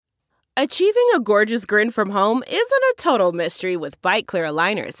Achieving a gorgeous grin from home isn't a total mystery with Bite Clear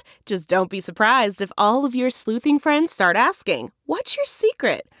aligners. Just don't be surprised if all of your sleuthing friends start asking, "What's your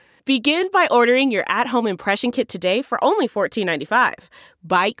secret?" Begin by ordering your at-home impression kit today for only $14.95.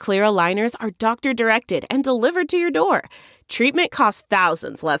 Bite Clear aligners are doctor-directed and delivered to your door. Treatment costs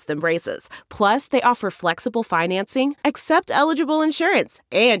thousands less than braces. Plus, they offer flexible financing, accept eligible insurance,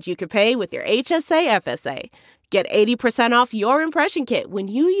 and you can pay with your HSA FSA. Get 80% off your impression kit when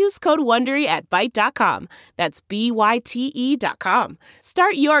you use code WONDERY at Byte.com. That's BYTE.com.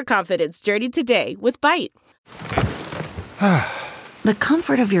 Start your confidence journey today with Byte. The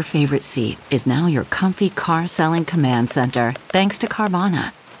comfort of your favorite seat is now your comfy car-selling command center, thanks to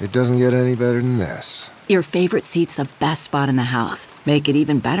Carvana. It doesn't get any better than this. Your favorite seat's the best spot in the house. Make it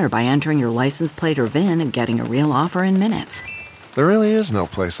even better by entering your license plate or VIN and getting a real offer in minutes. There really is no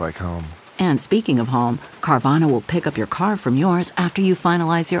place like home. And speaking of home, Carvana will pick up your car from yours after you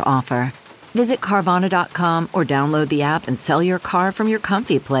finalize your offer. Visit Carvana.com or download the app and sell your car from your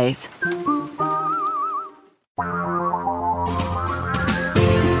comfy place.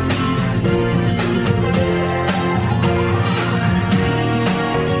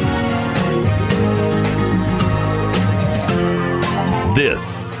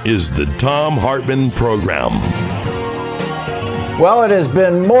 This is the Thom Hartmann Program. Well, it has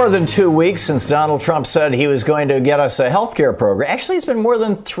been more than 2 weeks since Donald Trump said he was going to get us a health care program. Actually, it's been more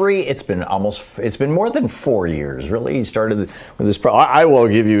than 3. It's been more than 4 years, really. He started with this, I will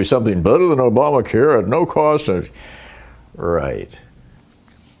give you something better than Obamacare at no cost. Right.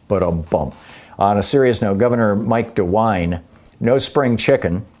 But on a serious note, Governor Mike DeWine, no spring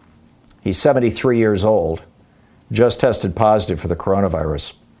chicken. He's 73 years old, just tested positive for the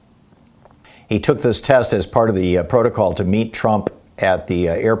coronavirus. He took this test as part of the protocol to meet Trump at the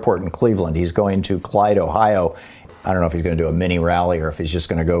airport in Cleveland. He's going to Clyde, Ohio. I don't know if he's going to do a mini rally or if he's just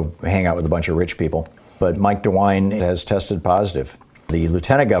going to go hang out with a bunch of rich people. But Mike DeWine has tested positive. The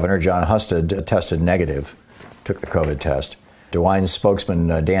lieutenant governor, John Husted, tested negative, took the COVID test. DeWine's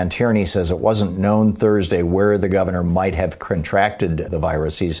spokesman, Dan Tierney, says it wasn't known Thursday where the governor might have contracted the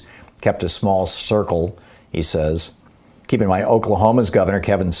virus. He's kept a small circle, he says. Keep in mind, Oklahoma's governor,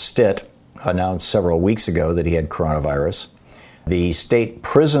 Kevin Stitt, announced several weeks ago that he had coronavirus. The state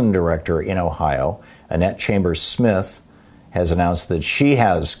prison director in Ohio, Annette Chambers Smith, has announced that she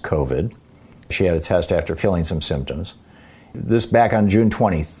has COVID. She had a test after feeling some symptoms. This back on June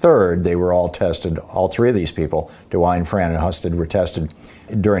 23rd, they were all tested. All 3 of these people, DeWine, Fran, and Husted, were tested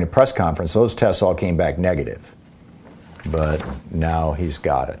during a press conference. Those tests all came back negative. But now he's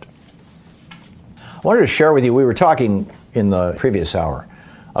got it. I wanted to share with you, we were talking in the previous hour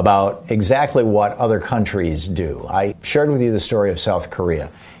about exactly what other countries do. I shared with you the story of South Korea,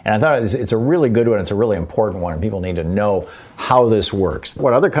 and I thought it's a really good one, it's a really important one, and people need to know how this works.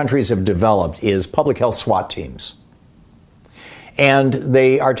 What other countries have developed is public health SWAT teams. And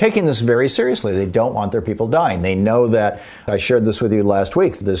they are taking this very seriously. They don't want their people dying. They know that, I shared this with you last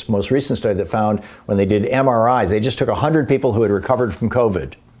week, this most recent study that found when they did MRIs, they just took 100 people who had recovered from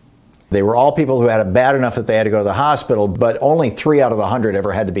COVID. They were all people who had it bad enough that they had to go to the hospital, but only 3 out of the 100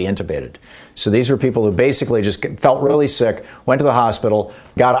 ever had to be intubated. So these were people who basically just felt really sick, went to the hospital,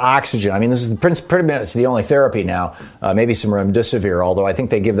 got oxygen. I mean, this is pretty much the only therapy now, maybe some remdesivir, although I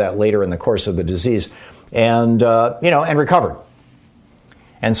think they give that later in the course of the disease, and recovered.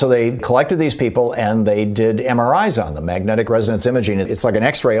 And so they collected these people and they did MRIs on them, magnetic resonance imaging. It's like an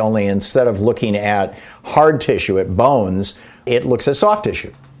X-ray, only instead of looking at hard tissue, at bones, it looks at soft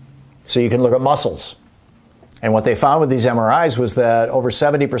tissue. So you can look at muscles. And what they found with these MRIs was that over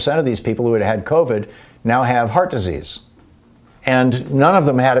 70% of these people who had had COVID now have heart disease. And none of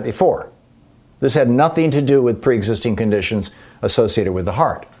them had it before. This had nothing to do with pre-existing conditions associated with the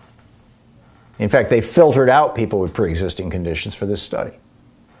heart. In fact, they filtered out people with pre-existing conditions for this study.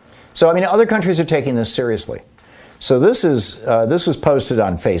 So, I mean, other countries are taking this seriously. So this was posted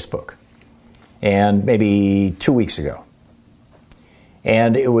on Facebook, and maybe 2 weeks ago.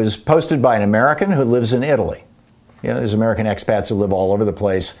 And it was posted by an American who lives in Italy. There's American expats who live all over the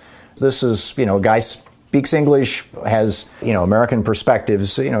place. This is, a guy speaks English, has, American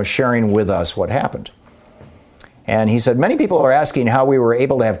perspectives, sharing with us what happened. And he said, many people are asking how we were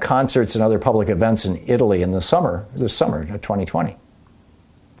able to have concerts and other public events in Italy in this summer of 2020.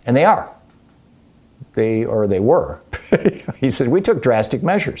 And they are. They were. He said, we took drastic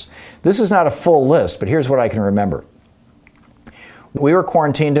measures. This is not a full list, but here's what I can remember. We were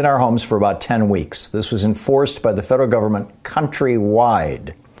quarantined in our homes for about 10 weeks. This was enforced by the federal government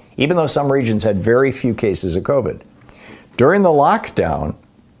countrywide, even though some regions had very few cases of COVID. During the lockdown,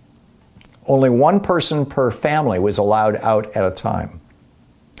 only one person per family was allowed out at a time.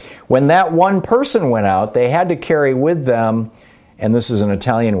 When that one person went out, they had to carry with them, and this is an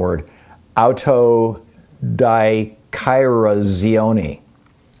Italian word, autodichiarazione,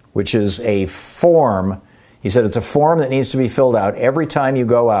 which is a form. He said it's a form that needs to be filled out every time you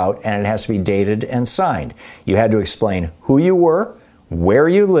go out, and it has to be dated and signed. You had to explain who you were, where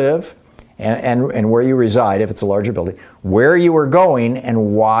you live, and where you reside, if it's a larger building, where you were going,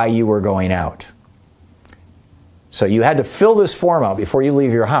 and why you were going out. So you had to fill this form out before you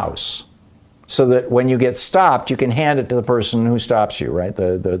leave your house, so that when you get stopped, you can hand it to the person who stops you, right,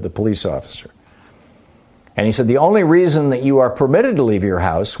 the police officer. And he said the only reason that you are permitted to leave your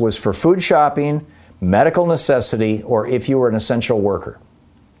house was for food shopping, medical necessity, or if you were an essential worker.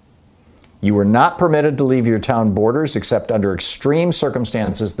 You were not permitted to leave your town borders except under extreme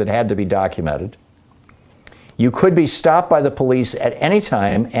circumstances that had to be documented. You could be stopped by the police at any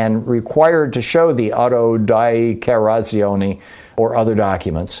time and required to show the autodichiarazione or other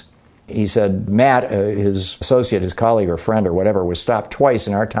documents. He said Matt, his associate, his colleague or friend or whatever, was stopped twice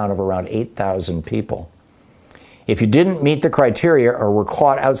in our town of around 8,000 people. If you didn't meet the criteria or were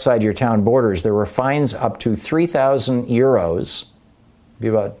caught outside your town borders, there were fines up to 3,000 euros, be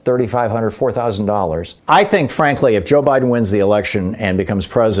about $3,500, $4,000. I think, frankly, if Joe Biden wins the election and becomes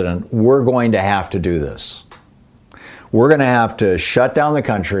president, we're going to have to do this. We're going to have to shut down the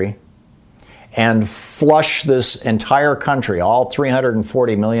country and flush this entire country, all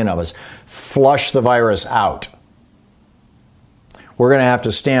 340 million of us, flush the virus out. We're going to have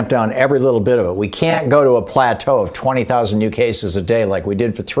to stamp down every little bit of it. We can't go to a plateau of 20,000 new cases a day like we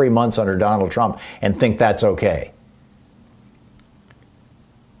did for 3 months under Donald Trump and think that's okay.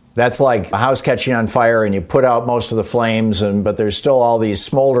 That's like a house catching on fire and you put out most of the flames, but there's still all these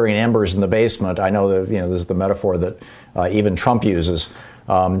smoldering embers in the basement. I know that this is the metaphor that even Trump uses.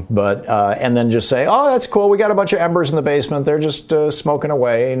 And then just say, oh, that's cool. We got a bunch of embers in the basement. They're just smoking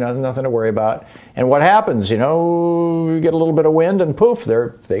away. Nothing to worry about. And what happens? You get a little bit of wind and poof,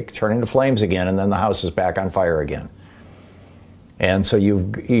 they turn into flames again. And then the house is back on fire again. And so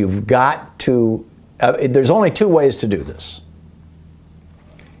you've got to, there's only two ways to do this.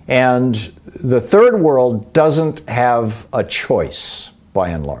 And the third world doesn't have a choice, by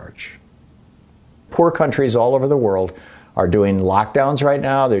and large. Poor countries all over the world are doing lockdowns right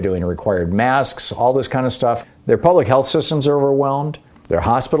now. They're doing required masks, all this kind of stuff. Their public health systems are overwhelmed. Their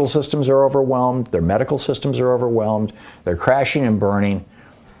hospital systems are overwhelmed. Their medical systems are overwhelmed. They're crashing and burning.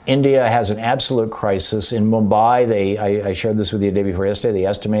 India has an absolute crisis. In Mumbai, I shared this with you the day before yesterday, they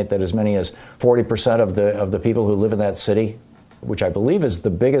estimate that as many as 40% of the people who live in that city, which I believe is the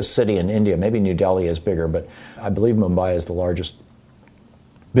biggest city in India, maybe New Delhi is bigger, but I believe Mumbai is the largest.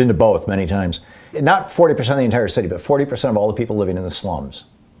 Been to both many times. Not 40% of the entire city, but 40% of all the people living in the slums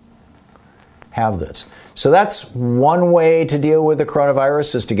have this. So that's one way to deal with the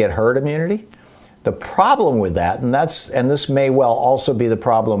coronavirus, is to get herd immunity. The problem with that, and this may well also be the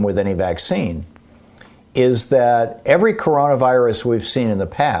problem with any vaccine, is that every coronavirus we've seen in the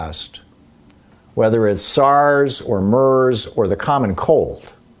past, whether it's SARS or MERS or the common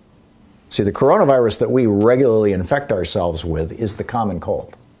cold. See, the coronavirus that we regularly infect ourselves with is the common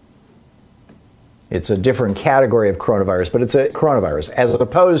cold. It's a different category of coronavirus, but it's a coronavirus, as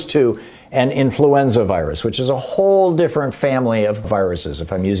opposed to an influenza virus, which is a whole different family of viruses,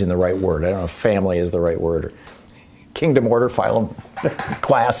 if I'm using the right word. I don't know if family is the right word, or kingdom, order, phylum,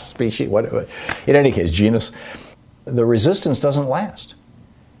 class, species, whatever. In any case, genus. The resistance doesn't last.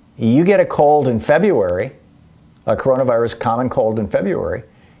 You get a cold in February, a coronavirus common cold in February,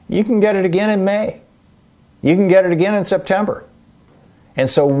 you can get it again in May. You can get it again in September. And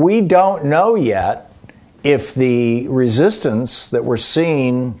so we don't know yet if the resistance that we're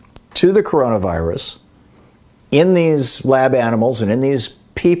seeing to the coronavirus in these lab animals and in these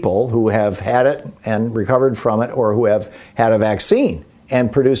people who have had it and recovered from it, or who have had a vaccine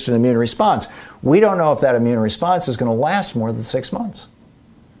and produced an immune response, we don't know if that immune response is going to last more than 6 months,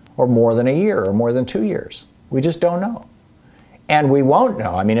 or more than a year, or more than 2 years. We just don't know. And we won't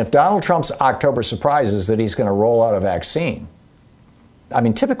know. I mean, if Donald Trump's October surprise is that he's going to roll out a vaccine, I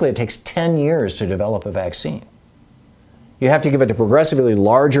mean, typically it takes 10 years to develop a vaccine. You have to give it to progressively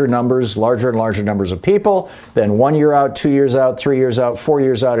larger and larger numbers of people. Then 1 year out, 2 years out, 3 years out, 4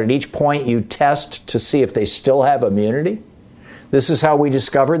 years out. At each point, you test to see if they still have immunity. This is how we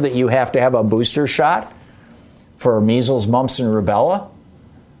discovered that you have to have a booster shot for measles, mumps, and rubella.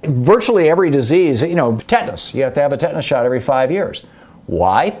 Virtually every disease, tetanus, you have to have a tetanus shot every 5 years.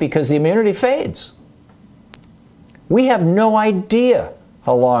 Why? Because the immunity fades. We have no idea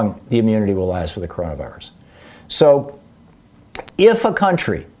how long the immunity will last for the coronavirus. So if a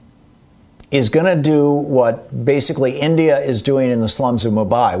country is going to do what basically India is doing in the slums of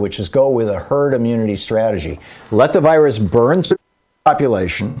Mumbai, which is go with a herd immunity strategy. Let the virus burn through the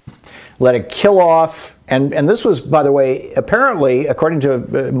population, let it kill off, and this was, by the way, apparently, according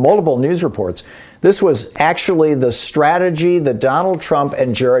to multiple news reports, this was actually the strategy that Donald Trump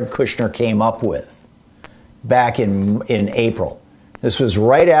and Jared Kushner came up with back in April. This was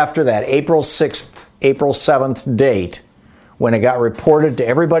right after that April 6th, April 7th date, when it got reported to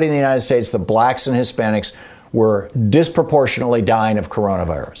everybody in the United States that blacks and Hispanics were disproportionately dying of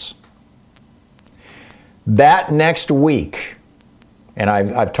coronavirus. That next week, and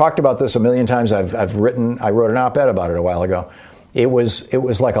I've talked about this a million times. I wrote an op-ed about it a while ago. It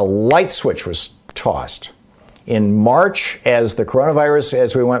was like a light switch was tossed. In March, as the coronavirus,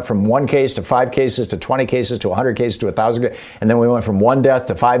 as we went from 1 case to 5 cases to 20 cases to 100 cases to 1,000, and then we went from 1 death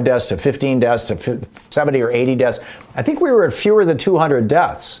to 5 deaths to 15 deaths to 70 or 80 deaths. I think we were at fewer than 200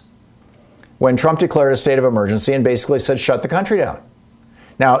 deaths when Trump declared a state of emergency and basically said, shut the country down.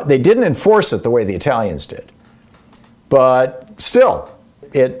 Now, they didn't enforce it the way the Italians did, but still,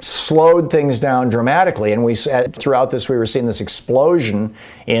 it slowed things down dramatically. And throughout this, we were seeing this explosion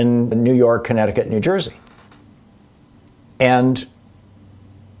in New York, Connecticut, New Jersey. And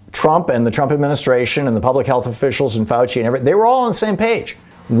Trump and the Trump administration and the public health officials and Fauci and everything, they were all on the same page.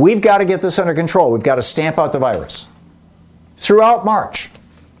 We've got to get this under control. We've got to stamp out the virus. Throughout March,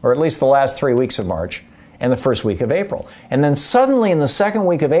 or at least the last 3 weeks of March and the first week of April. And then suddenly in the second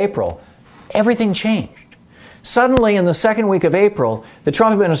week of April, everything changed. Suddenly in the second week of April, the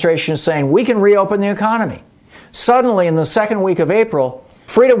Trump administration is saying we can reopen the economy. Suddenly in the second week of April,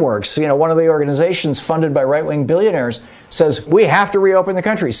 FreedomWorks, one of the organizations funded by right-wing billionaires, says we have to reopen the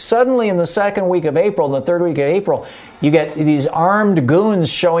country. Suddenly in the second week of April, in the third week of April, you get these armed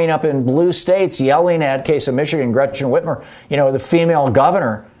goons showing up in blue states yelling at, case of Michigan, Gretchen Whitmer, the female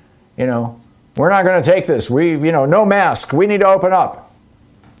governor, we're not going to take this. No mask. We need to open up.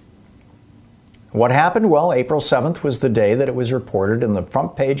 What happened? Well, April 7th was the day that it was reported in the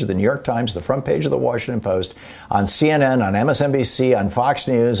front page of the New York Times, the front page of the Washington Post, on CNN, on MSNBC, on Fox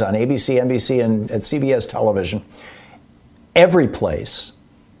News, on ABC, NBC, and at CBS television. Every place.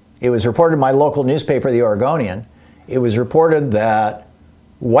 It was reported in my local newspaper, The Oregonian. It was reported that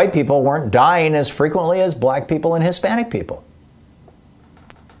white people weren't dying as frequently as black people and Hispanic people.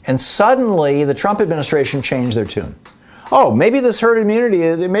 And suddenly, the Trump administration changed their tune. Oh, maybe this herd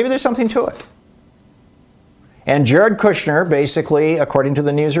immunity, maybe there's something to it. And Jared Kushner, basically, according to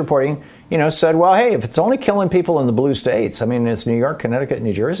the news reporting, said, well, hey, if it's only killing people in the blue states, it's New York, Connecticut,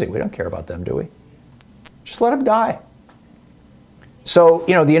 New Jersey. We don't care about them, do we? Just let them die. So,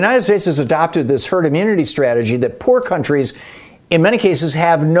 the United States has adopted this herd immunity strategy that poor countries, in many cases,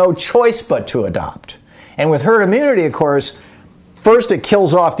 have no choice but to adopt. And with herd immunity, of course, first it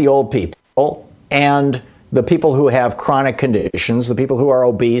kills off the old people and the people who have chronic conditions, the people who are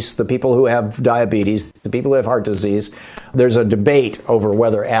obese, the people who have diabetes, the people who have heart disease. There's a debate over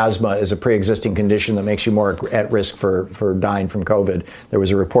whether asthma is a pre-existing condition that makes you more at risk for dying from COVID. There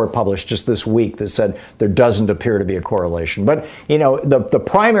was a report published just this week that said there doesn't appear to be a correlation. But, the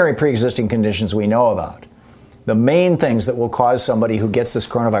primary pre-existing conditions we know about, the main things that will cause somebody who gets this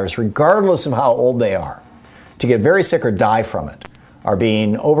coronavirus, regardless of how old they are, to get very sick or die from it, are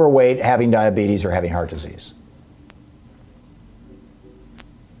being overweight, having diabetes, or having heart disease.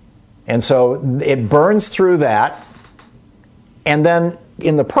 And so it burns through that, and then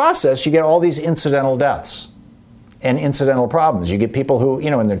in the process, you get all these incidental deaths and incidental problems. You get people who,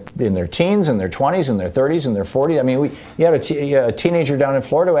 in their teens, in their 20s, in their 30s, in their 40s. You had a teenager down in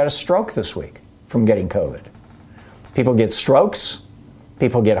Florida who had a stroke this week from getting COVID. People get strokes.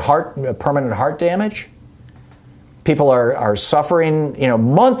 People get permanent heart damage. People are suffering,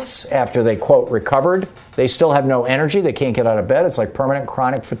 months after they, quote, recovered. They still have no energy. They can't get out of bed. It's like permanent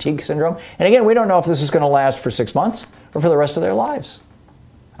chronic fatigue syndrome. And again, we don't know if this is going to last for 6 months or for the rest of their lives.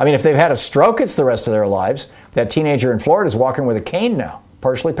 If they've had a stroke, it's the rest of their lives. That teenager in Florida is walking with a cane now,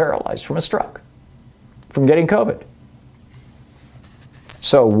 partially paralyzed from a stroke, from getting COVID.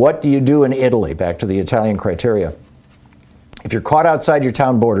 So what do you do in Italy? Back to the Italian criteria. If you're caught outside your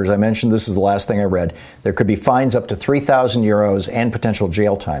town borders, I mentioned this is the last thing I read, there could be fines up to 3,000 euros and potential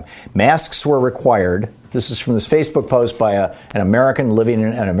jail time. Masks were required. This is from this Facebook post by an American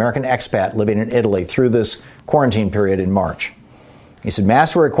expat living in Italy through this quarantine period in March. He said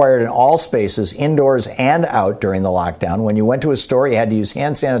masks were required in all spaces, indoors and out during the lockdown. When you went to a store, you had to use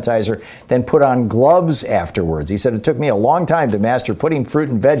hand sanitizer, then put on gloves afterwards. He said it took me a long time to master putting fruit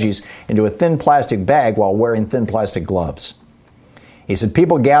and veggies into a thin plastic bag while wearing thin plastic gloves. He said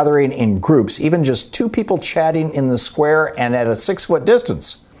people gathering in groups, even just 2 people chatting in the square and at a 6-foot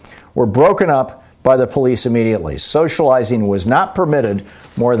distance, were broken up by the police immediately. Socializing was not permitted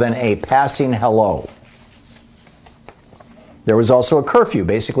more than a passing hello. There was also a curfew,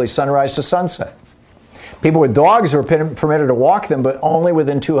 basically sunrise to sunset. People with dogs were permitted to walk them, but only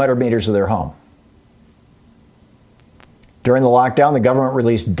within 200 meters of their home. During the lockdown, the government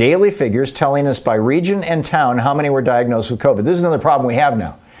released daily figures telling us by region and town how many were diagnosed with COVID. This is another problem we have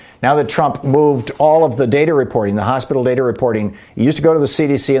now. Now that Trump moved all of the data reporting, the hospital data reporting, it used to go to the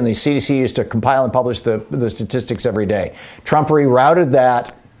CDC, and the CDC used to compile and publish the statistics every day. Trump rerouted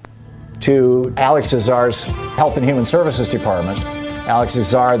that to Alex Azar's Health and Human Services Department. Alex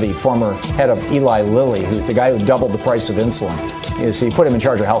Azar, the former head of Eli Lilly, the guy who doubled the price of insulin. He put him in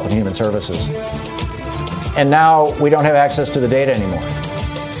charge of Health and Human Services. And now we don't have access to the data anymore.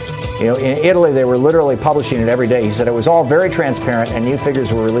 In Italy, they were literally publishing it every day. He said it was all very transparent and new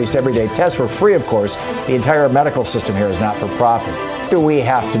figures were released every day. Tests were free, of course. The entire medical system here is not for profit. What do we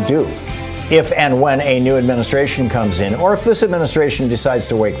have to do if and when a new administration comes in, or if this administration decides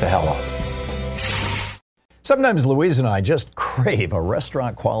to wake the hell up? Sometimes Louise and I just crave a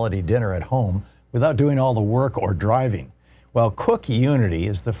restaurant-quality dinner at home without doing all the work or driving. Well, Cook Unity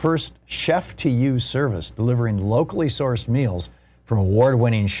is the first chef-to-you service delivering locally sourced meals from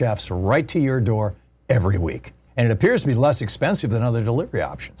award-winning chefs right to your door every week. And it appears to be less expensive than other delivery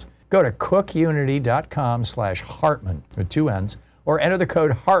options. Go to cookunity.com/Hartman with 2 N's or enter the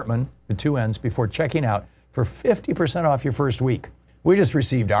code Hartman with 2 N's before checking out for 50% off your first week. We just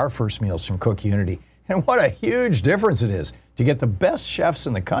received our first meals from Cook Unity, and what a huge difference it is to get the best chefs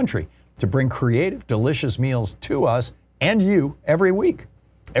in the country to bring creative, delicious meals to us and you every week.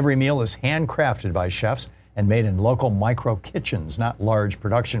 Every meal is handcrafted by chefs and made in local micro kitchens, not large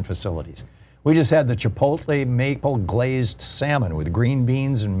production facilities. We just had the Chipotle maple glazed salmon with green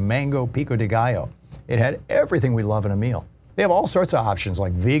beans and mango pico de gallo. It had everything we love in a meal. They have all sorts of options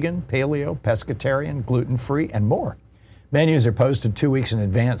like vegan, paleo, pescatarian, gluten-free, and more. Menus are posted 2 weeks in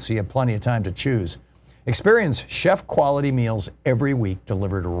advance, so you have plenty of time to choose. Experience chef-quality meals every week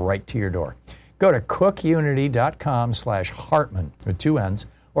delivered right to your door. Go to cookunity.com/Hartman with 2 N's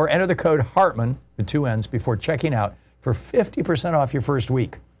or enter the code Hartman with 2 N's before checking out for 50% off your first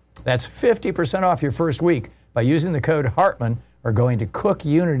week. That's 50% off your first week by using the code Hartman or going to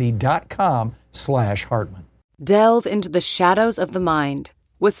cookunity.com/Hartman. Delve into the shadows of the mind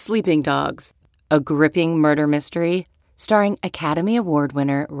with Sleeping Dogs, a gripping murder mystery starring Academy Award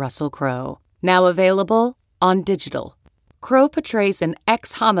winner Russell Crowe. Now available on digital. Crowe portrays an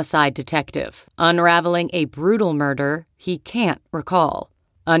ex-homicide detective unraveling a brutal murder he can't recall.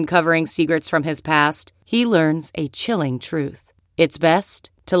 Uncovering secrets from his past, he learns a chilling truth. It's best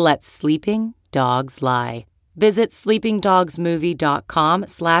to let sleeping dogs lie. Visit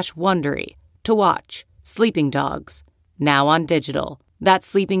sleepingdogsmovie.com/Wondery to watch Sleeping Dogs, now on digital.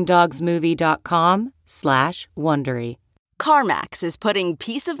 That's sleepingdogsmovie.com/Wondery. CarMax is putting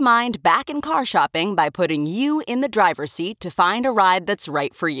peace of mind back in car shopping by putting you in the driver's seat to find a ride that's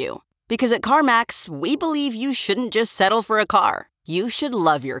right for you. Because at CarMax, we believe you shouldn't just settle for a car. You should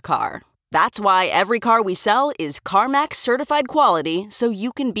love your car. That's why every car we sell is CarMax certified quality, so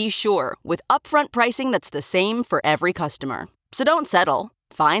you can be sure with upfront pricing that's the same for every customer. So don't settle.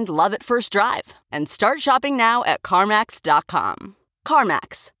 Find love at first drive and start shopping now at CarMax.com.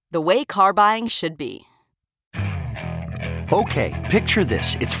 CarMax, the way car buying should be. Okay, picture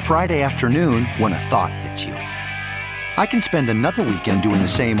this. It's Friday afternoon when a thought hits you. I can spend another weekend doing the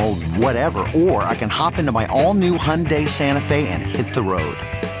same old whatever, or I can hop into my all-new Hyundai Santa Fe and hit the road.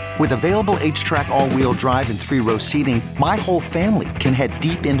 With available H-Track all-wheel drive and 3-row seating, my whole family can head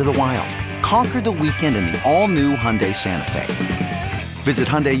deep into the wild. Conquer the weekend in the all-new Hyundai Santa Fe. Visit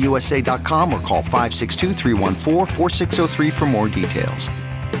HyundaiUSA.com or call 562-314-4603 for more details.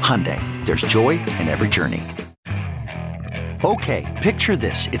 Hyundai, there's joy in every journey. Okay, picture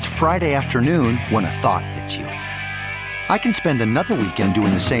this. It's Friday afternoon when a thought hits you. I can spend another weekend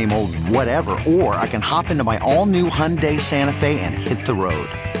doing the same old whatever, or I can hop into my all-new Hyundai Santa Fe and hit the road.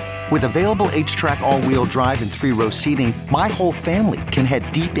 With available H-Track all-wheel drive and 3-row seating, my whole family can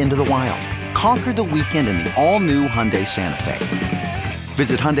head deep into the wild. Conquer the weekend in the all-new Hyundai Santa Fe.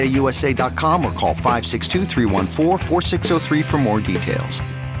 Visit HyundaiUSA.com or call 562-314-4603 for more details.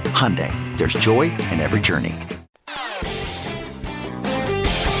 Hyundai, there's joy in every journey.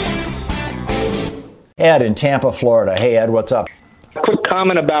 Ed in Tampa, Florida. Hey, Ed, what's up? Quick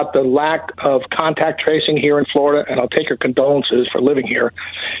comment about the lack of contact tracing here in Florida, and I'll take your condolences for living here.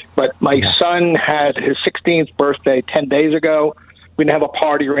 But my son had his 16th birthday 10 days ago. We didn't have a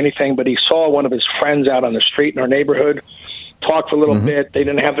party or anything, but he saw one of his friends out on the street in our neighborhood, talked for a little bit. They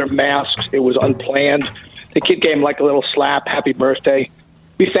didn't have their masks. It was unplanned. The kid gave him like a little slap, happy birthday.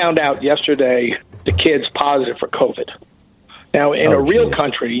 we found out yesterday the kid's positive for COVID. Now, in a real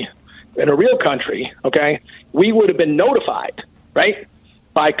country, okay, we would have been notified, right,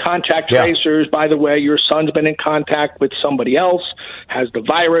 by contact tracers. By the way, your son's been in contact with somebody else, has the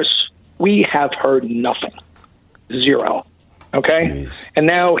virus. We have heard nothing. Zero. Okay? Jeez. And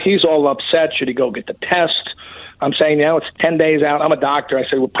now he's all upset. Should he go get the test? I'm saying now it's 10 days out. I'm a doctor. I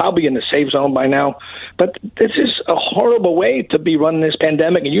said we're probably in the safe zone by now. But this is a horrible way to be running this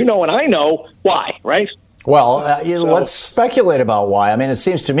pandemic. And you know and I know why, right? Well, let's speculate about why. I mean, it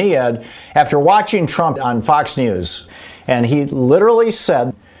seems to me, Ed, after watching Trump on Fox News, and he literally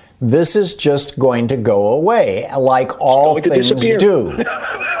said, this is just going to go away, like all things do.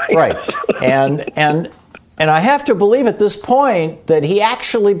 Right. And I have to believe at this point that he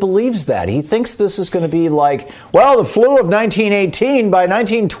actually believes that. He thinks this is going to be like, well, the flu of 1918, by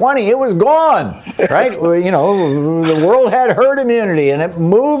 1920, it was gone, right? You know, the world had herd immunity and it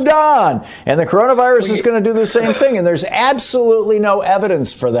moved on. And the coronavirus is going to do the same thing. And there's absolutely no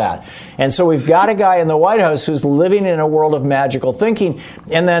evidence for that. And so we've got a guy in the White House who's living in a world of magical thinking.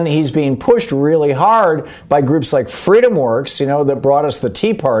 And then he's being pushed really hard by groups like FreedomWorks, you know, that brought us the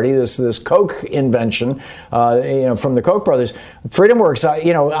Tea Party, this Coke invention, from the Koch brothers. FreedomWorks,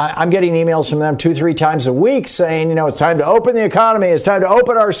 I'm getting emails from them 2-3 times a week saying, it's time to open the economy. It's time to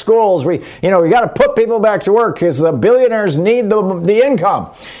open our schools. We got to put people back to work because the billionaires need the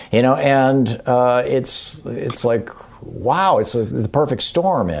income, it's like, wow, it's the perfect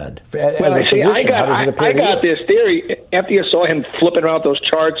storm, Ed. As a physician, how does it appear to you? I got this theory after you saw him flipping around those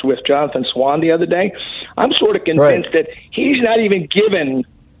charts with Jonathan Swan the other day. I'm sort of convinced that he's not even given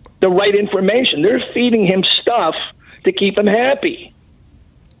the right information. They're feeding him stuff to keep him happy.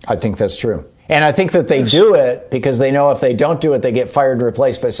 I think that's true. And I think that they do it because they know if they don't do it, they get fired and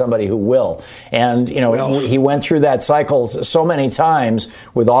replaced by somebody who will. And, he went through that cycle so many times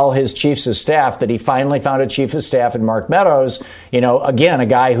with all his chiefs of staff that he finally found a chief of staff in Mark Meadows, again, a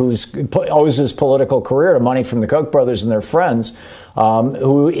guy who owes his political career to money from the Koch brothers and their friends,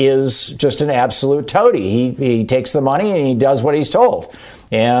 who is just an absolute toady. He takes the money and he does what he's told.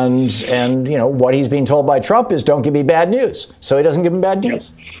 And what he's being told by Trump is don't give me bad news. So he doesn't give him bad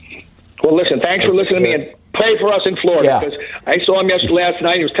news. Well, listen, thanks for listening to me, and pray for us in Florida, because I saw him last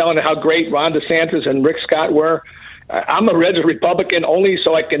night. He was telling how great Ron DeSantis and Rick Scott were. I'm a registered Republican only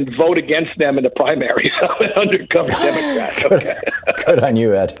so I can vote against them in the primaries. I'm an undercover Democrat. Okay. Good on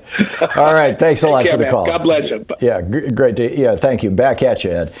you, Ed. All right, thanks a lot for the call. God bless you. Yeah, great. Thank you. Back at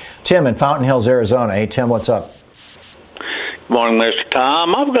you, Ed. Tim in Fountain Hills, Arizona. Hey, Tim, what's up? Good morning, Mr.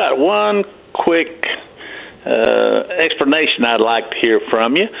 Tom. I've got one quick explanation I'd like to hear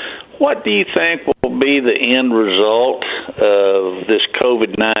from you. What do you think will be the end result of this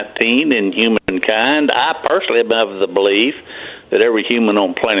COVID-19 in humankind? I personally am of the belief that every human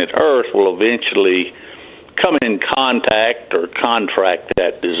on planet Earth will eventually come in contact or contract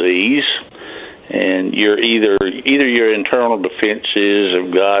that disease, and either your internal defenses have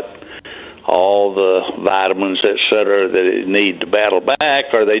got all the vitamins, et cetera, that it need to battle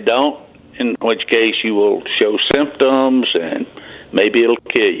back, or they don't, in which case you will show symptoms and maybe it'll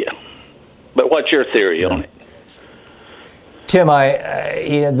kill you. But what's your theory on it? Tim,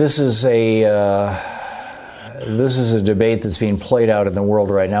 this is a debate that's being played out in the world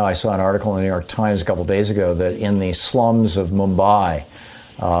right now. I saw an article in the New York Times a couple of days ago that in the slums of Mumbai,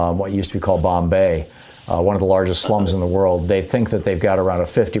 what used to be called Bombay, one of the largest slums in the world, they think that they've got around a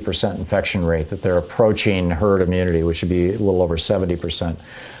 50% infection rate, that they're approaching herd immunity, which would be a little over 70%.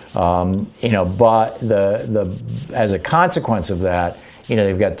 But as a consequence of that,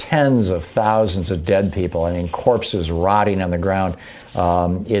 they've got tens of thousands of dead people. I mean, corpses rotting on the ground.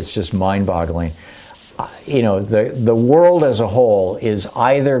 It's just mind-boggling. The world as a whole is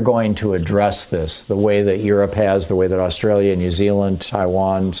either going to address this the way that Europe has, the way that Australia, New Zealand,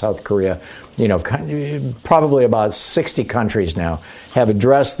 Taiwan, South Korea, probably about 60 countries now have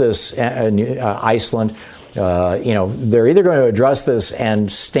addressed this, Iceland. They're either going to address this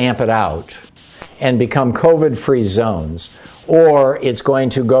and stamp it out and become COVID-free zones, or it's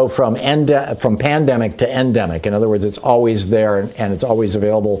going to go from pandemic to endemic. In other words, it's always there and it's always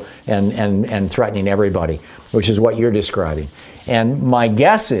available and threatening everybody, which is what you're describing. And my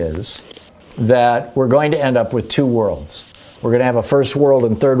guess is that we're going to end up with two worlds. We're going to have a first world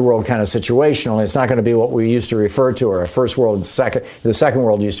and third world kind of situation, only it's not going to be what we used to refer to, or a first world and second. The second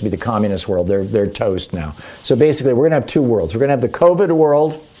world used to be the communist world. They're toast now. So basically, we're going to have two worlds. We're going to have the COVID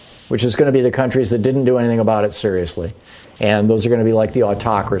world, which is going to be the countries that didn't do anything about it seriously. And those are going to be like the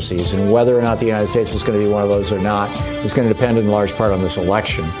autocracies. And whether or not the United States is going to be one of those or not is going to depend in large part on this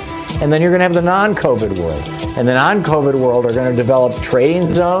election. And then you're going to have the non-COVID world. And the non-COVID world are going to develop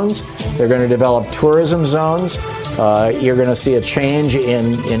trading zones. They're going to develop tourism zones. You're going to see a change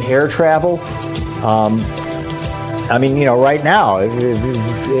in air travel. I mean, right now,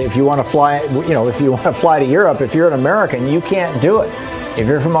 if you want to fly, if you want to fly to Europe, if you're an American, you can't do it. If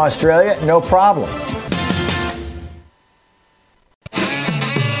you're from Australia, no problem.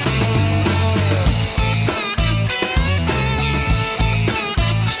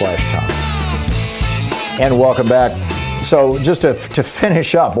 /Tom. And welcome back. So just to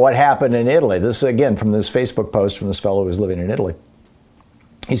finish up what happened in Italy, this again from this Facebook post from this fellow who's living in Italy.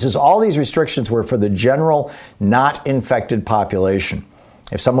 He says all these restrictions were for the general not infected population.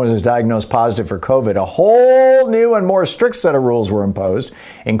 If someone is diagnosed positive for COVID, a whole new and more strict set of rules were imposed,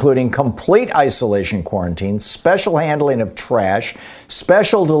 including complete isolation quarantine, special handling of trash,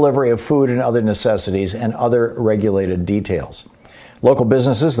 special delivery of food and other necessities, and other regulated details. Local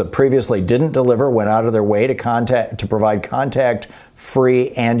businesses that previously didn't deliver went out of their way to provide contact-free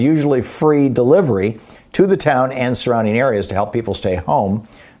and usually free delivery to the town and surrounding areas to help people stay home.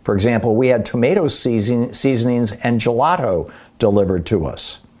 For example, we had tomato seasonings and gelato delivered to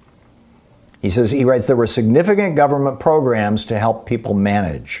us. He writes, there were significant government programs to help people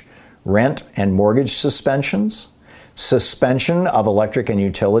manage rent and mortgage suspensions, suspension of electric and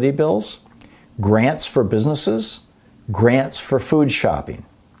utility bills, grants for businesses, grants for food shopping.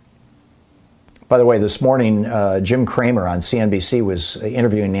 By the way, this morning, Jim Cramer on CNBC was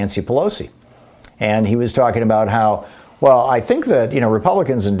interviewing Nancy Pelosi, and he was talking about how, well, I think that,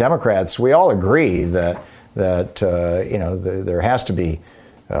 Republicans and Democrats, we all agree that there has to be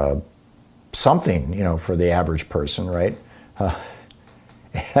something, for the average person, right?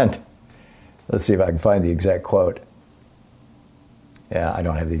 And let's see if I can find the exact quote. Yeah, I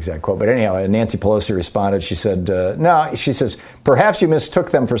don't have the exact quote. But anyhow, Nancy Pelosi responded. She said, no, she says, perhaps you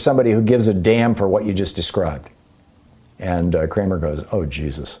mistook them for somebody who gives a damn for what you just described. And Kramer goes, oh,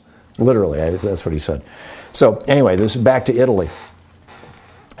 Jesus. Literally, that's what he said. So anyway, this is back to Italy.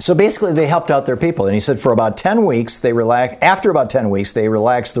 So basically, they helped out their people. And he said after about 10 weeks, they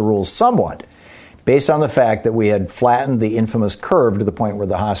relaxed the rules somewhat, based on the fact that we had flattened the infamous curve to the point where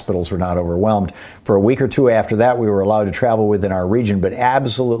the hospitals were not overwhelmed. For a week or two after that, we were allowed to travel within our region, but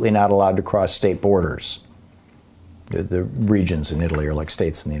absolutely not allowed to cross state borders. The regions in Italy are like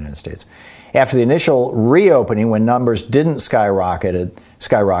states in the United States. After the initial reopening, when numbers didn't skyrocket,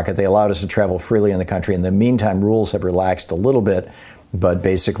 they allowed us to travel freely in the country. In the meantime, rules have relaxed a little bit, but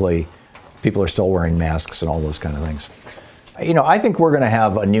basically, people are still wearing masks and all those kind of things. I think we're going to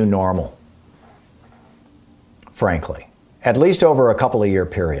have a new normal, frankly, at least over a couple of year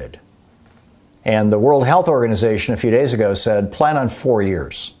period. And the World Health Organization a few days ago said, plan on 4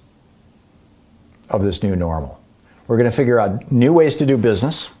 years of this new normal. We're going to figure out new ways to do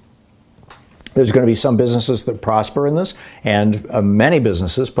business. There's going to be some businesses that prosper in this, and many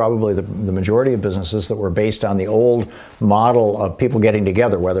businesses, probably the majority of businesses that were based on the old model of people getting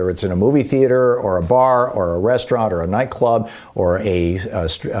together, whether it's in a movie theater or a bar or a restaurant or a nightclub or a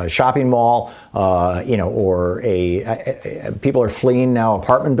shopping mall, or people are fleeing now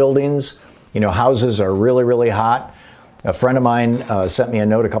apartment buildings. Houses are really, really hot. A friend of mine sent me a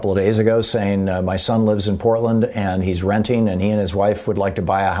note a couple of days ago saying, my son lives in Portland and he's renting and he and his wife would like to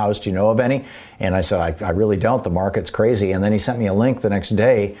buy a house. Do you know of any? And I said, I really don't. The market's crazy. And then he sent me a link the next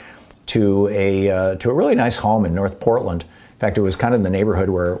day to a really nice home in North Portland. In fact, it was kind of in the neighborhood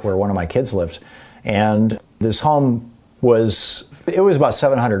where one of my kids lived. And this home was about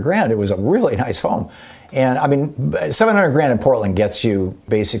 $700,000. It was a really nice home. And I mean, $700,000 in Portland gets you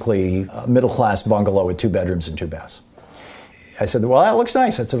basically a middle-class bungalow with 2 bedrooms and 2 baths. I said, well, that looks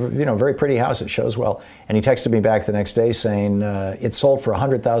nice. It's a very pretty house. It shows well. And he texted me back the next day saying it sold for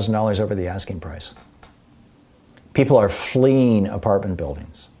 $100,000 over the asking price. People are fleeing apartment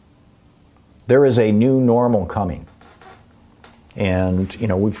buildings. There is a new normal coming. And,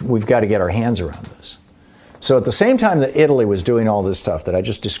 we've got to get our hands around this. So at the same time that Italy was doing all this stuff that I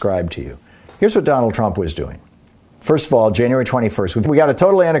just described to you, here's what Donald Trump was doing. First of all, January 21st, we got it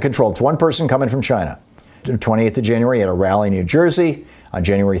totally under control. It's one person coming from China. 28th of January, he had a rally in New Jersey. On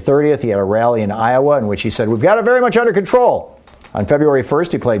January 30th, he had a rally in Iowa in which he said, we've got it very much under control. On February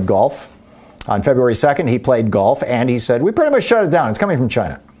 1st, he played golf. On February 2nd, he played golf, and he said, we pretty much shut it down. It's coming from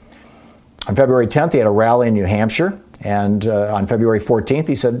China. On February 10th, he had a rally in New Hampshire. And on February 14th,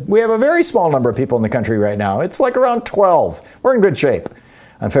 he said, we have a very small number of people in the country right now. It's like around 12. We're in good shape.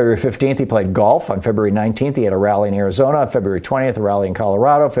 On February 15th, he played golf. On February 19th, he had a rally in Arizona. On February 20th, a rally in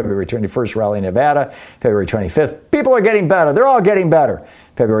Colorado. February 21st, rally in Nevada. February 25th, people are getting better. They're all getting better.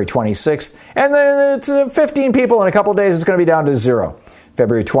 February 26th, and then it's 15 people in a couple days. It's going to be down to 0.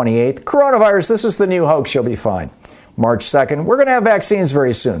 February 28th, coronavirus, this is the new hoax. You'll be fine. March 2nd, we're going to have vaccines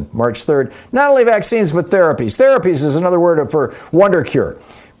very soon. March 3rd, not only vaccines, but therapies. Therapies is another word for wonder cure.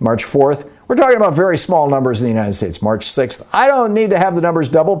 March 4th, we're talking about very small numbers in the United States. March 6th, I don't need to have the numbers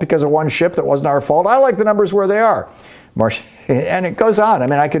doubled because of one ship that wasn't our fault. I like the numbers where they are. March, and it goes on. I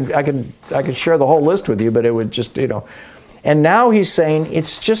mean, I could share the whole list with you, but it would just, And now he's saying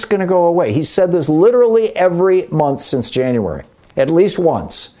it's just going to go away. He said this literally every month since January, at least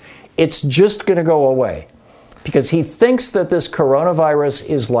once. It's just going to go away because he thinks that this coronavirus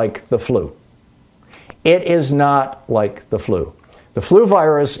is like the flu. It is not like the flu. The flu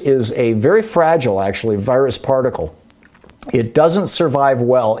virus is a very fragile, actually, virus particle. It doesn't survive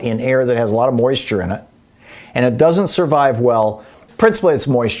well in air that has a lot of moisture in it. And it doesn't survive well, principally it's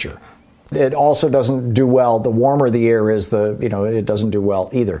moisture. It also doesn't do well. The warmer the air is, it doesn't do well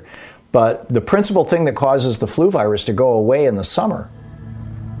either. But the principal thing that causes the flu virus to go away in the summer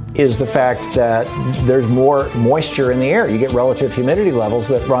is the fact that there's more moisture in the air. You get relative humidity levels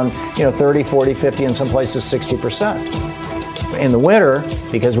that run, 30, 40, 50, in some places 60%. In the winter,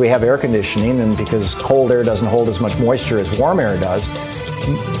 because we have air conditioning and because cold air doesn't hold as much moisture as warm air does,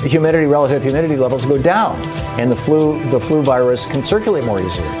 relative humidity levels go down, and the flu virus can circulate more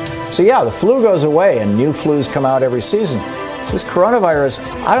easily. So yeah, the flu goes away and new flus come out every season. This coronavirus,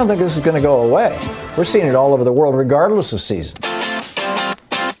 I don't think this is going to go away. We're seeing it all over the world regardless of season.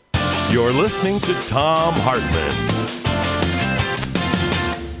 You're listening to Thom Hartmann.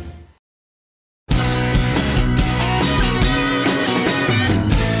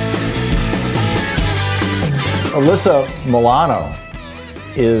 Alyssa Milano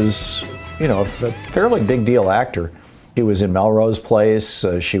is, a fairly big deal actor. She was in Melrose Place.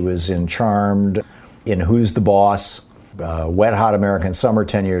 She was in Charmed, in Who's the Boss, Wet Hot American Summer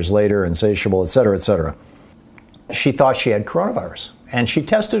 10 years later, Insatiable, et cetera, et cetera. She thought she had coronavirus, and she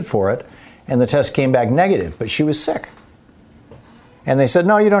tested for it, and the test came back negative, but she was sick. And they said,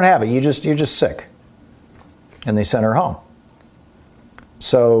 no, you don't have it. You're just sick. And they sent her home.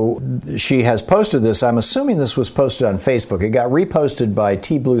 So she has posted this. I'm assuming this was posted on Facebook. It got reposted by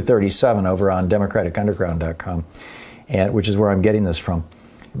tblue37 over on democraticulnderground.com, which is where I'm getting this from.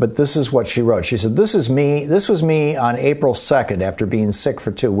 But this is what she wrote. She said, this was me on April 2nd after being sick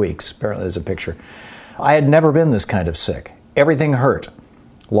for 2 weeks. Apparently there's a picture. I had never been this kind of sick. Everything hurt.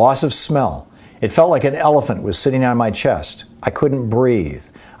 Loss of smell. It felt like an elephant was sitting on my chest. I couldn't breathe.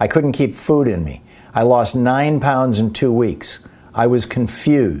 I couldn't keep food in me. I lost 9 pounds in 2 weeks. I was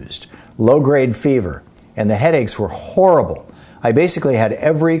confused, low-grade fever, and the headaches were horrible. I basically had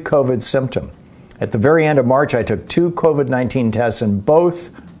every COVID symptom. At the very end of March, I took 2 COVID-19 tests, and both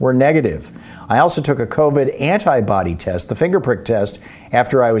were negative. I also took a COVID antibody test, the finger prick test,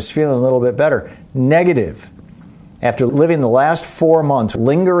 after I was feeling a little bit better. Negative. After living the last 4 months,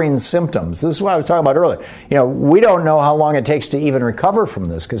 lingering symptoms. This is what I was talking about earlier. We don't know how long it takes to even recover from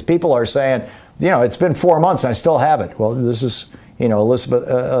this, because people are saying, it's been 4 months and I still have it. Well, this is,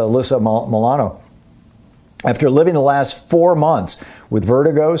 Alyssa Milano. After living the last 4 months with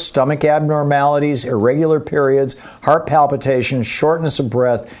vertigo, stomach abnormalities, irregular periods, heart palpitations, shortness of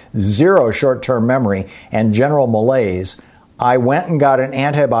breath, 0 short-term memory, and general malaise, I went and got an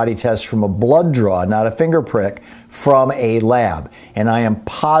antibody test from a blood draw, not a finger prick, from a lab. And I am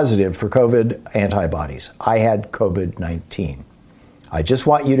positive for COVID antibodies. I had COVID-19. I just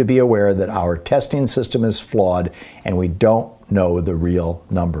want you to be aware that our testing system is flawed and we don't know the real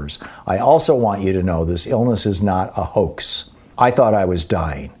numbers. I also want you to know this illness is not a hoax. I thought I was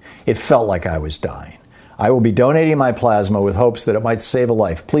dying. It felt like I was dying. I will be donating my plasma with hopes that it might save a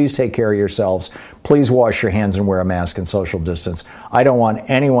life. Please take care of yourselves. Please wash your hands and wear a mask and social distance. I don't want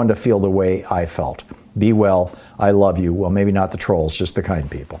anyone to feel the way I felt. Be well. I love you. Well, maybe not the trolls, just the kind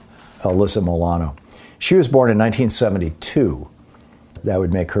people. Alyssa Milano. She was born in 1972. That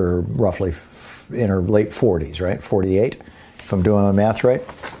would make her roughly in her late 40s, right? 48, if I'm doing my math right.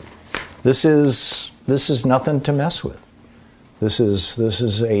 This is nothing to mess with. This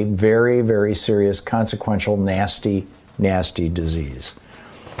is a very, very serious, consequential, nasty, nasty disease.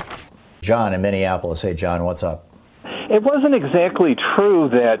 John in Minneapolis. Hey, John, what's up? It wasn't exactly true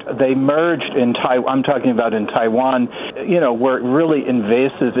that they merged in Taiwan. I'm talking about in Taiwan, were really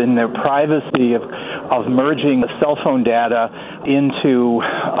invasive in their privacy of merging cell phone data into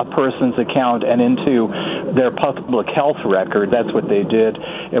a person's account and into their public health record. That's what they did.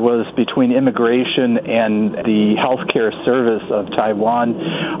 It was between immigration and the healthcare service of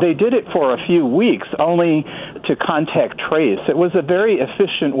Taiwan. They did it for a few weeks, only to contact trace. It was a very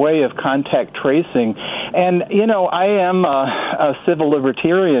efficient way of contact tracing. And, I am a civil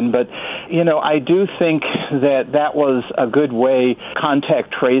libertarian, but, I do think that was a good way,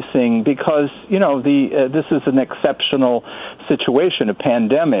 contact tracing, because, this is an exceptional situation, a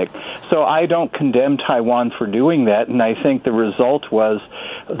pandemic. So I don't condemn Taiwan for doing that, and I think the result was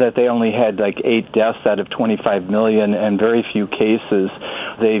that they only had like 8 deaths out of 25 million and very few cases.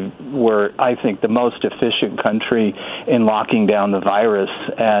 They were, I think, the most efficient country in locking down the virus,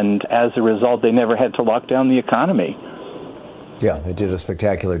 and as a result, they never had to lock down the economy. Yeah, they did a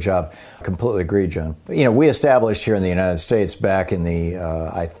spectacular job. Completely agree, John. We established here in the United States back in the,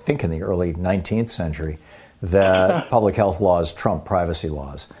 I think in the early 19th century, that public health laws trump privacy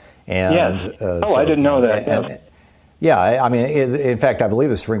laws. And, yes. I didn't know that. In fact, I believe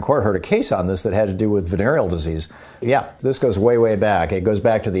the Supreme Court heard a case on this that had to do with venereal disease. Yeah, this goes way, way back. It goes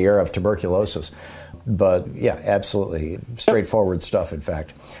back to the era of tuberculosis. But yeah, absolutely. Straightforward stuff, in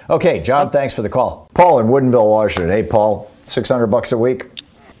fact. Okay, John, thanks for the call. Paul in Woodinville, Washington. Hey, Paul, $600 a week?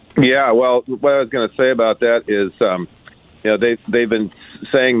 Yeah, well, what I was going to say about that is, they've been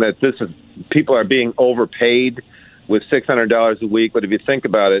saying that people are being overpaid with $600 a week. But if you think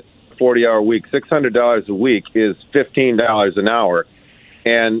about it, 40-hour week, $600 a week is $15 an hour.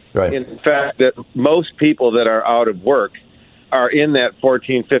 And in fact, that most people that are out of work are in that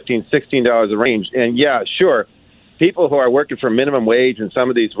 $14, $15, $16 range. And yeah, sure, people who are working for minimum wage in some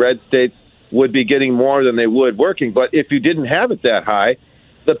of these red states would be getting more than they would working. But if you didn't have it that high,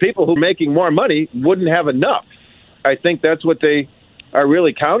 the people who are making more money wouldn't have enough. I think that's what they are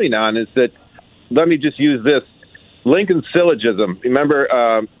really counting on, is that, let me just use this, Lincoln's syllogism.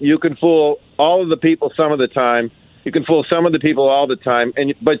 Remember, you can fool all of the people some of the time. You can fool some of the people all the time,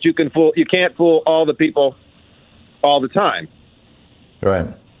 but you can't fool all the people all the time. Right.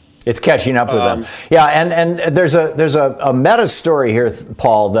 It's catching up with them. Yeah, and there's a meta story here,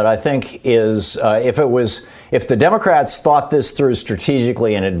 Paul, that I think is if the Democrats thought this through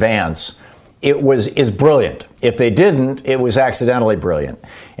strategically in advance, is brilliant. If they didn't, it was accidentally brilliant.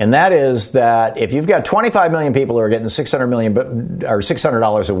 And that is that if you've got 25 million people who are getting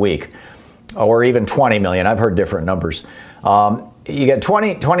 $600 a week, or even 20 million, I've heard different numbers. You get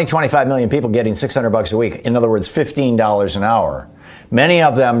 25 million people getting $600 a week. In other words, $15 an hour. Many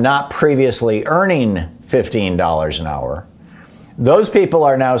of them not previously earning $15 an hour. Those people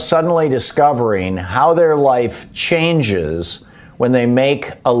are now suddenly discovering how their life changes when they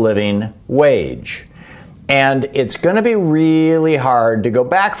make a living wage. And it's going to be really hard to go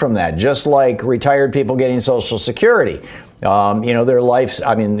back from that, just like retired people getting Social Security. Their lives,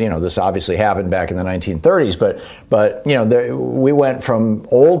 this obviously happened back in the 1930s, but we went from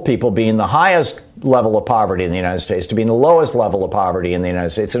old people being the highest level of poverty in the United States to being the lowest level of poverty in the United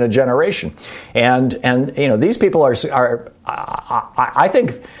States in a generation. And these people are I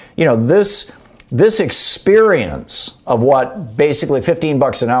think, this experience of what basically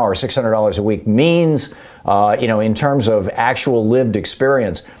 $15 an hour, $600 a week means, in terms of actual lived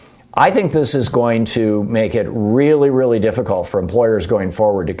experience, I think this is going to make it really, really difficult for employers going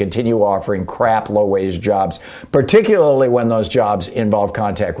forward to continue offering crap low-wage jobs, particularly when those jobs involve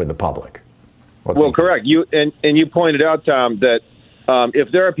contact with the public. Well, correct. You pointed out, Tom, that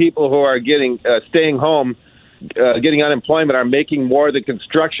if there are people who are staying home, getting unemployment, are making more than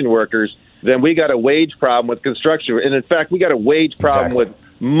construction workers, then we got a wage problem with construction. And in fact, we got a wage problem with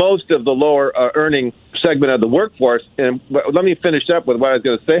most of the lower earning segment of the workforce. And let me finish up with what I was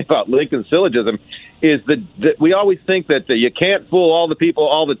going to say about Lincoln's syllogism, is that we always think that you can't fool all the people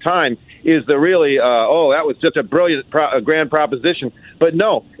all the time is the really, that was such a brilliant, grand proposition. But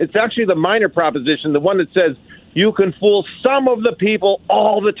no, it's actually the minor proposition, the one that says you can fool some of the people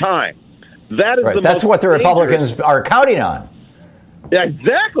all the time. That is That's what the Republicans are counting on. Yeah,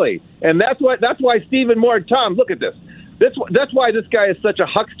 exactly. And that's why Stephen Moore, Tom, look at this. That's why this guy is such a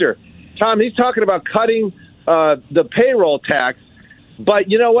huckster. Tom, he's talking about cutting the payroll tax. But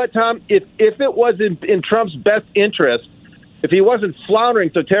you know what, Tom? If it was in Trump's best interest, if he wasn't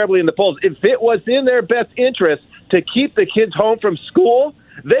floundering so terribly in the polls, if it was in their best interest to keep the kids home from school,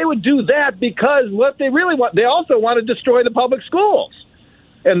 they would do that, because what they really want, they also want to destroy the public schools.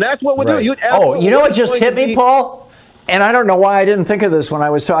 And that's what we're doing. You know what just hit me, Paul? And I don't know why I didn't think of this when I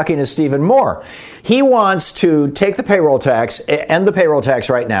was talking to Stephen Moore. He wants to take the payroll tax, end the payroll tax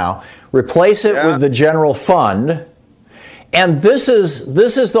right now, replace it with the general fund. And this is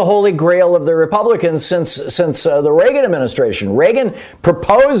the holy grail of the Republicans since the Reagan administration. Reagan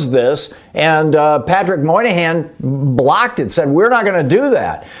proposed this, and Patrick Moynihan blocked it, said we're not going to do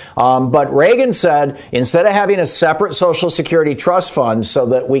that. But Reagan said instead of having a separate Social Security trust fund so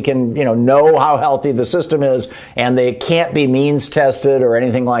that we can know how healthy the system is and they can't be means tested or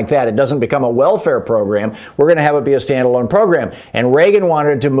anything like that, it doesn't become a welfare program. We're going to have it be a standalone program. And Reagan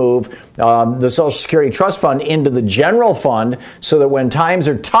wanted to move the Social Security trust fund into the general fund, so that when times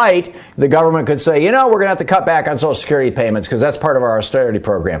are tight, the government could say, we're going to have to cut back on Social Security payments because that's part of our austerity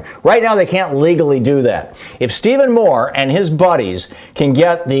program. Right now, they can't legally do that. If Stephen Moore and his buddies can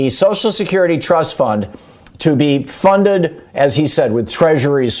get the Social Security trust fund to be funded, as he said, with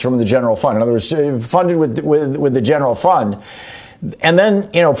treasuries from the general fund, in other words, funded with the general fund, and then,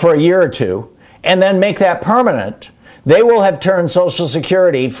 for a year or two, and then make that permanent, they will have turned Social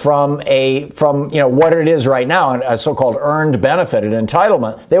Security from what it is right now, a so-called earned benefit, an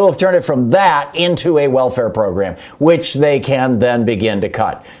entitlement. They will have turned it from that into a welfare program, which they can then begin to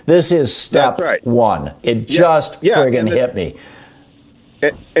cut. This is step one. It just friggin' hit me.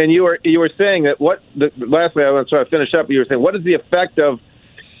 And you were saying that lastly, I want to try to finish up. You were saying, what is the effect of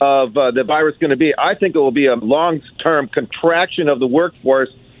the virus going to be? I think it will be a long-term contraction of the workforce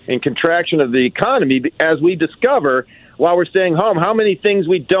and contraction of the economy as we discover while we're staying home how many things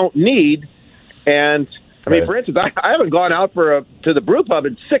we don't need. And I mean, for instance, I haven't gone out to the brew pub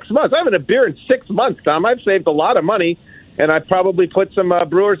in 6 months. I haven't had a beer in 6 months, Tom. I've saved a lot of money, and I've probably put some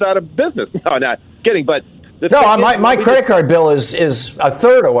brewers out of business. No, not kidding. But my credit card bill is a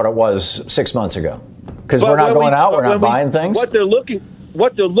third of what it was 6 months ago because we're not going out, we're not buying things. What they're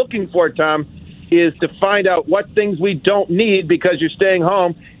looking for, Tom, is to find out what things we don't need because you're staying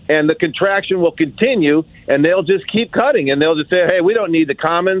home. And the contraction will continue, and they'll just keep cutting, and they'll just say, "Hey, we don't need the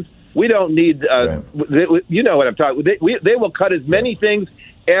commons. We don't need, you know what I'm talking." They will cut as many things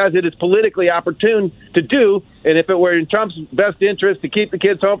as it is politically opportune to do. And if it were in Trump's best interest to keep the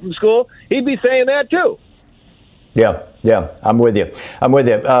kids home from school, he'd be saying that too. Yeah, I'm with you. Paul,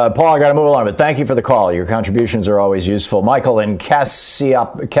 I got to move along, but thank you for the call. Your contributions are always useful. Michael in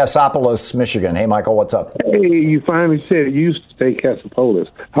Cassopolis, Michigan. Hey, Michael, what's up? Hey, you finally said it. You used to say Cassopolis.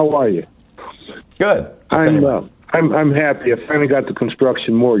 How are you? Good. I'm happy. I finally got the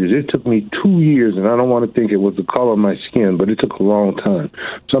construction mortgage. It took me 2 years, and I don't want to think it was the color of my skin, but it took a long time.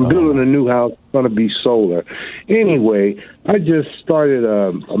 So I'm building a new house. It's going to be solar. Anyway, I just started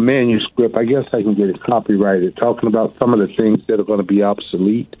a manuscript. I guess I can get it copyrighted, talking about some of the things that are going to be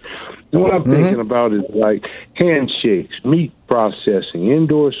obsolete. And what I'm thinking about is like handshakes, meat processing,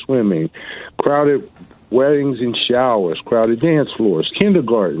 indoor swimming, crowded weddings and showers, crowded dance floors,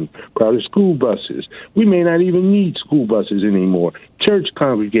 kindergarten, crowded school buses. We may not even need school buses anymore. Church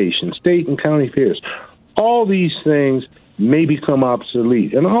congregations, state and county fairs. All these things may become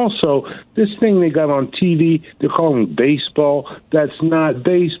obsolete. And also, this thing they got on TV, they're calling baseball. That's not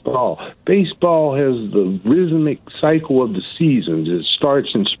baseball. Baseball has the rhythmic cycle of the seasons. It starts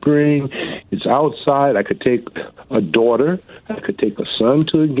in spring. It's outside. I could take a daughter. I could take a son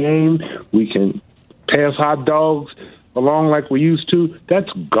to a game. We can pass hot dogs along like we used to. That's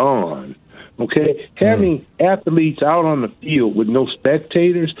gone. Okay? Having athletes out on the field with no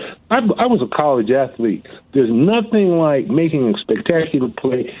spectators. I was a college athlete. There's nothing like making a spectacular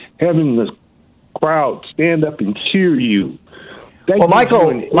play, having the crowd stand up and cheer you. Well,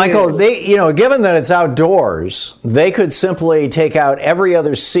 Michael, they, given that it's outdoors, they could simply take out every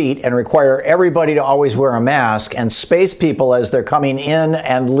other seat and require everybody to always wear a mask and space people as they're coming in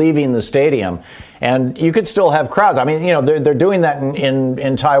and leaving the stadium. And you could still have crowds. I mean, they're doing that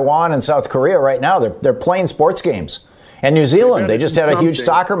in Taiwan and South Korea right now. They're playing sports games. And New Zealand, they just had a huge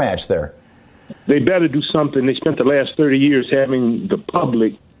soccer match there. They better do something. They spent the last 30 years having the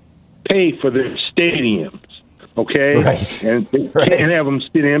public pay for their stadiums. Okay, right. And they can't have them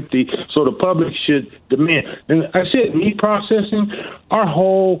sit empty, so the public should demand. And I said, meat processing, our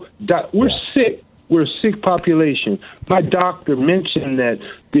whole we're sick. We're a sick population. My doctor mentioned that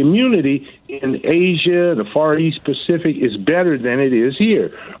the immunity in Asia, the Far East Pacific, is better than it is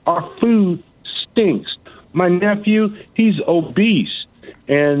here. Our food stinks. My nephew, he's obese.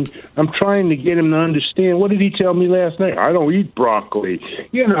 And I'm trying to get him to understand. What did he tell me last night? I don't eat broccoli.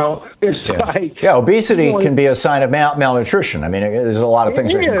 It's like... Yeah, obesity can be a sign of malnutrition. I mean, there's a lot of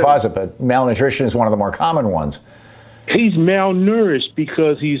things that can cause it, but malnutrition is one of the more common ones. He's malnourished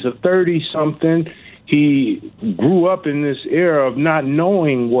because he's a 30-something. He grew up in this era of not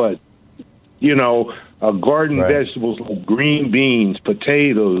knowing what, garden vegetables like green beans,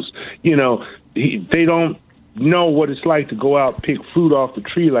 potatoes. They don't know what it's like to go out and pick fruit off the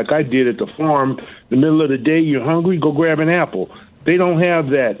tree like I did at the farm. In the middle of the day, you're hungry, go grab an apple. They don't have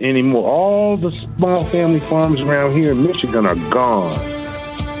that anymore. All the small family farms around here in Michigan are gone.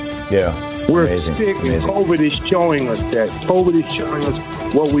 Yeah. We're sick, and COVID is showing us that. COVID is showing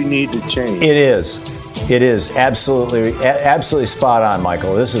us what we need to change. It is. It is absolutely spot on,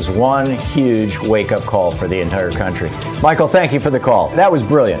 Michael. This is one huge wake-up call for the entire country. Michael, thank you for the call. That was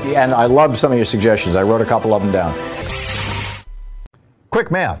brilliant, and I loved some of your suggestions. I wrote a couple of them down. Quick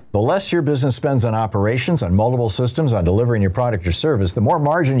math. The less your business spends on operations, on multiple systems, on delivering your product or service, the more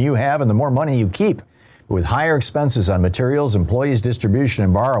margin you have and the more money you keep. With higher expenses on materials, employees, distribution,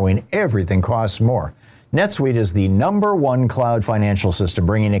 and borrowing, everything costs more. NetSuite is the #1 cloud financial system,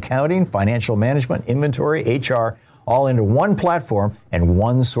 bringing accounting, financial management, inventory, HR, all into one platform and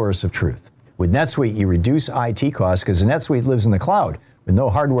one source of truth. With NetSuite, you reduce IT costs because NetSuite lives in the cloud with no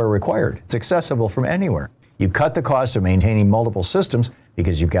hardware required. It's accessible from anywhere. You cut the cost of maintaining multiple systems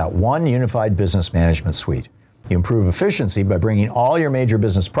because you've got one unified business management suite. You improve efficiency by bringing all your major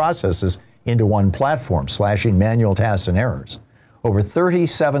business processes into one platform, slashing manual tasks and errors. Over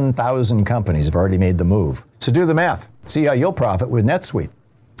 37,000 companies have already made the move. So do the math. See how you'll profit with NetSuite.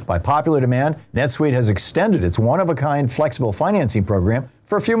 By popular demand, NetSuite has extended its one-of-a-kind flexible financing program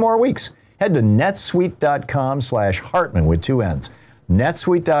for a few more weeks. Head to netsuite.com/Hartman with 2 N's.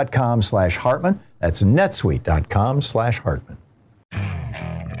 netsuite.com/Hartman. That's netsuite.com/Hartman.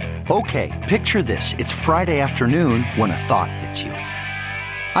 Okay, picture this. It's Friday afternoon when a thought hits you.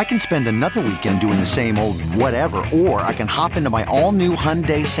 I can spend another weekend doing the same old whatever, or I can hop into my all-new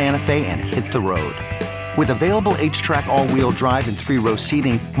Hyundai Santa Fe and hit the road. With available H-Track all-wheel drive and 3-row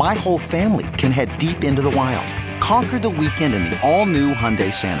seating, my whole family can head deep into the wild. Conquer the weekend in the all-new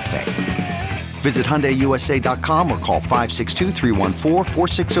Hyundai Santa Fe. Visit HyundaiUSA.com or call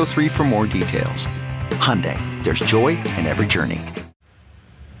 562-314-4603 for more details. Hyundai, there's joy in every journey.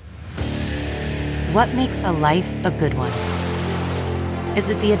 What makes a life a good one? Is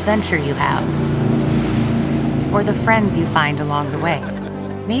it the adventure you have? Or the friends you find along the way?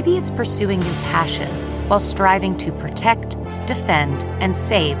 Maybe it's pursuing your passion while striving to protect, defend, and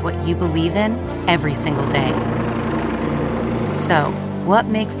save what you believe in every single day. So, what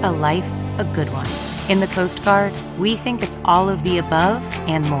makes a life a good one? In the Coast Guard, we think it's all of the above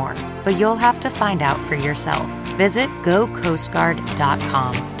and more, but you'll have to find out for yourself. Visit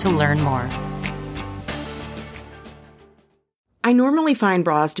gocoastguard.com to learn more. I normally find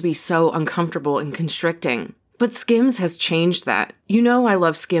bras to be so uncomfortable and constricting, but Skims has changed that. You know I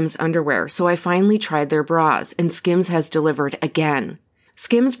love Skims underwear, so I finally tried their bras, and Skims has delivered again.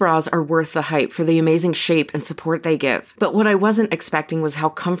 Skims bras are worth the hype for the amazing shape and support they give, but what I wasn't expecting was how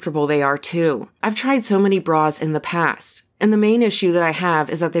comfortable they are too. I've tried so many bras in the past, and the main issue that I have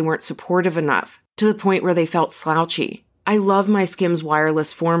is that they weren't supportive enough, to the point where they felt slouchy. I love my Skims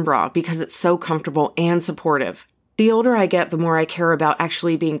wireless form bra because it's so comfortable and supportive. The older I get, the more I care about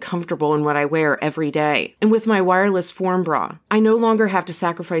actually being comfortable in what I wear every day. And with my wireless form bra, I no longer have to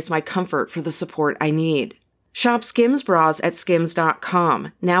sacrifice my comfort for the support I need. Shop Skims bras at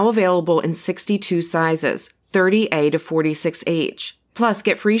skims.com, now available in 62 sizes, 30A to 46H. Plus,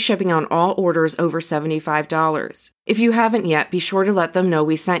 get free shipping on all orders over $75. If you haven't yet, be sure to let them know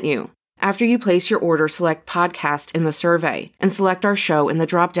we sent you. After you place your order, select podcast in the survey and select our show in the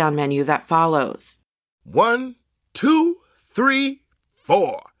drop-down menu that follows. 1, 2, 3,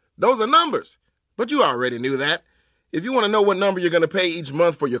 4. Those are numbers. But you already knew that. If you want to know what number you're going to pay each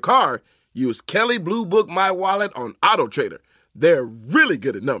month for your car, use Kelley Blue Book My Wallet on Auto Trader. They're really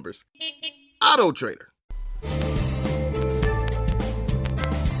good at numbers. Auto Trader.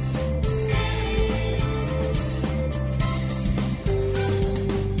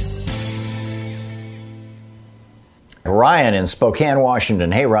 Ryan in Spokane,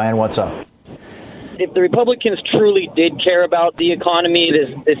 Washington. Hey, Ryan, what's up? If the Republicans truly did care about the economy,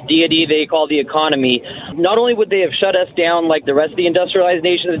 this deity they call the economy, not only would they have shut us down like the rest of the industrialized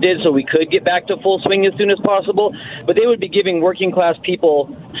nations did so we could get back to full swing as soon as possible, but they would be giving working class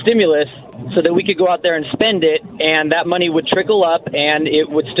people stimulus so that we could go out there and spend it, and that money would trickle up and it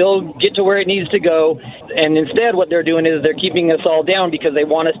would still get to where it needs to go. And instead what they're doing is they're keeping us all down because they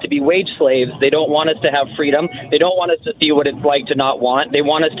want us to be wage slaves. They don't want us to have freedom. They don't want us to see what it's like to not want. They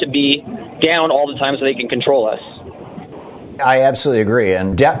want us to be down all the time so they can control us. I absolutely agree.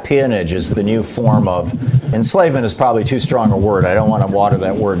 And debt peonage is the new form of enslavement is probably too strong a word. I don't want to water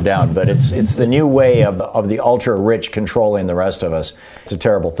that word down, but it's the new way of the ultra rich controlling the rest of us. It's a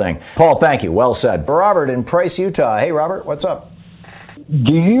terrible thing. Paul, thank you. Well said. Robert in Price, Utah. Hey, Robert, what's up?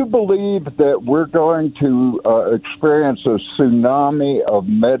 Do you believe that we're going to experience a tsunami of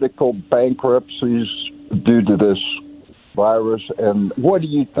medical bankruptcies due to this virus? And what do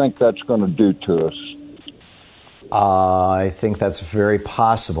you think that's going to do to us? I think that's very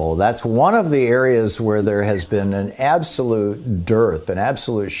possible. That's one of the areas where there has been an absolute dearth, an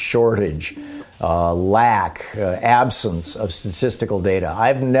absolute shortage, lack, absence of statistical data.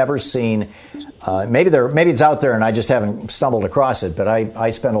 I've never seen. Maybe it's out there and I just haven't stumbled across it, but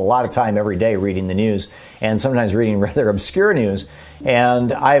I spend a lot of time every day reading the news and sometimes reading rather obscure news.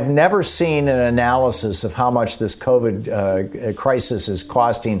 And I've never seen an analysis of how much this COVID crisis is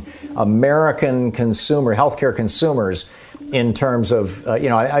costing American healthcare consumers in terms of,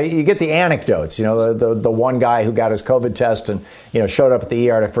 you get the anecdotes, the one guy who got his COVID test and, showed up at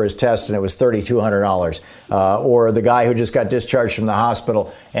the ER for his test and it was $3,200. Or the guy who just got discharged from the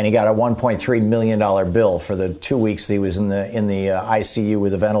hospital and he got a $1.3 million bill for the 2 weeks he was in the ICU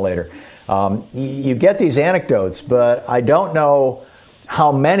with a ventilator. You get these anecdotes, but I don't know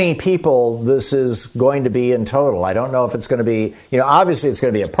how many people this is going to be in total. I don't know if it's going to be, obviously it's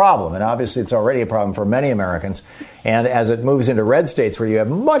going to be a problem, and obviously it's already a problem for many Americans. And as it moves into red states where you have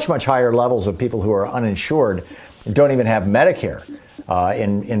much, much higher levels of people who are uninsured, don't even have Medicare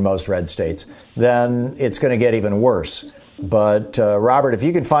in most red states, then it's going to get even worse. But Robert, if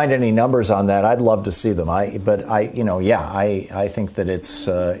you can find any numbers on that, I'd love to see them. I think that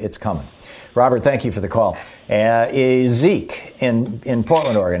it's coming. Robert, thank you for the call. Zeke in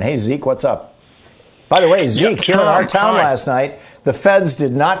Portland, Oregon. Hey, Zeke, what's up? By the way, Zeke, here in our town last night, the feds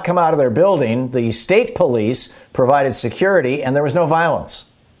did not come out of their building. The state police provided security, and there was no violence.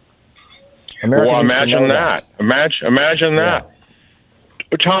 Well, imagine that. Imagine that.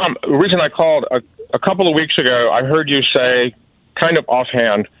 Tom, the reason I called, a couple of weeks ago, I heard you say, kind of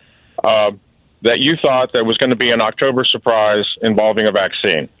offhand, that you thought there was going to be an October surprise involving a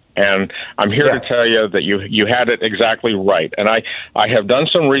vaccine. And I'm here to tell you that you had it exactly right. And I have done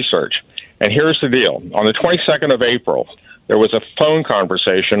some research. And here's the deal. On the 22nd of April, there was a phone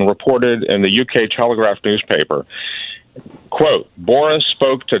conversation reported in the UK Telegraph newspaper. Quote, Boris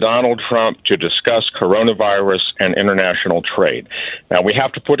spoke to Donald Trump to discuss coronavirus and international trade. Now, we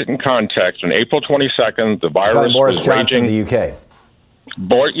have to put it in context. On April 22nd, the virus Boris was Johnson, raging. the UK.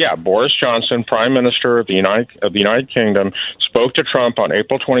 Boris Johnson, Prime Minister of the United Kingdom, spoke to Trump on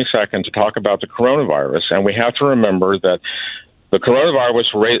April 22nd to talk about the coronavirus. And we have to remember that the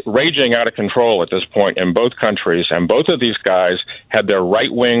coronavirus was raging out of control at this point in both countries, and both of these guys had their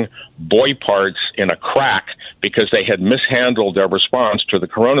right-wing boy parts in a crack because they had mishandled their response to the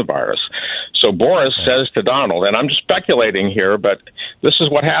coronavirus. So Boris says to Donald, and I'm just speculating here, but this is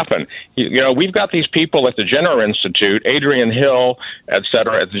what happened. We've got these people at the Jenner Institute, Adrian Hill, et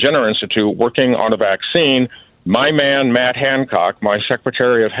cetera, at the Jenner Institute working on a vaccine. My man, Matt Hancock, my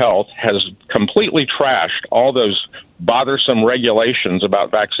Secretary of Health, has completely trashed all those bothersome regulations about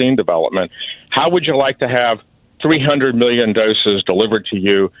vaccine development. How would you like to have 300 million doses delivered to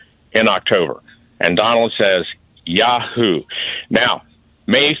you in October? And Donald says, Yahoo. Now,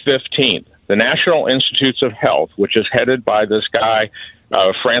 May 15th, the National Institutes of Health, which is headed by this guy,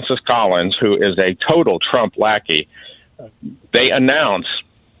 Francis Collins, who is a total Trump lackey, they announce,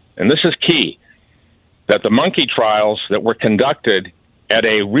 and this is key, that the monkey trials that were conducted at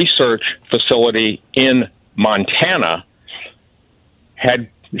a research facility in Montana had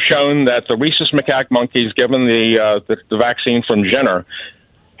shown that the rhesus macaque monkeys given the vaccine from Jenner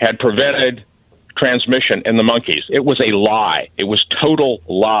had prevented transmission in the monkeys. It was a lie. It was total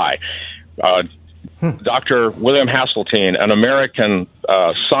lie. Dr. William Hasseltine, an American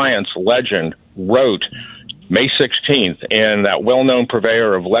science legend, wrote May 16th in that well-known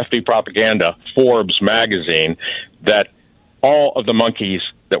purveyor of lefty propaganda, Forbes magazine, that all of the monkeys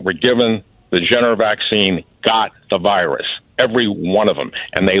that were given the Jenner vaccine got the virus, every one of them.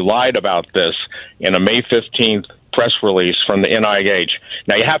 And they lied about this in a May 15th press release from the NIH.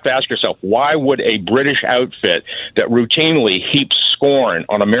 Now, you have to ask yourself, why would a British outfit that routinely heaps scorn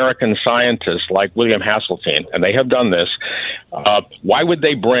on American scientists like William Hasseltine, and they have done this, why would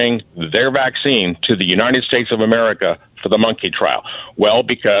they bring their vaccine to the United States of America for the monkey trial? Well,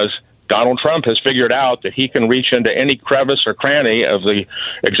 because Donald Trump has figured out that he can reach into any crevice or cranny of the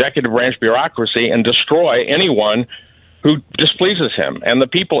executive branch bureaucracy and destroy anyone who displeases him. And the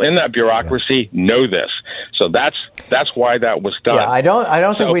people in that bureaucracy know this. So that's why that was done. Yeah, I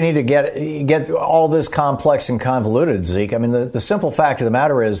don't think we need to get all this complex and convoluted, Zeke. I mean, the simple fact of the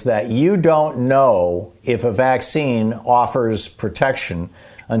matter is that you don't know if a vaccine offers protection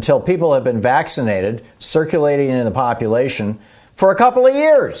until people have been vaccinated, circulating in the population for a couple of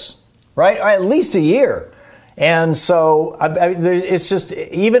years, right? Or at least a year. And so it's just,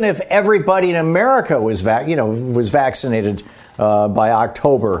 even if everybody in America was vaccinated by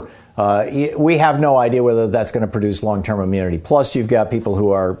October, we have no idea whether that's going to produce long-term immunity. Plus, you've got people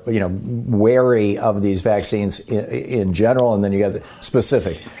who are, wary of these vaccines in general, and then you got the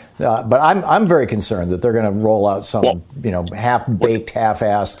specific. But I'm very concerned that they're going to roll out some, half-baked,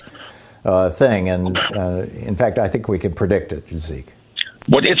 half-assed thing. And in fact, I think we can predict it, Zeke.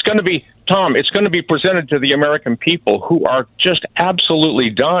 What it's going to be, Tom, it's going to be presented to the American people who are just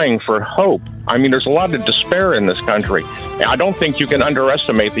absolutely dying for hope. I mean, there's a lot of despair in this country. I don't think you can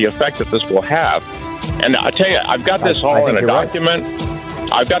underestimate the effect that this will have. And I tell you, I've got this all in a document.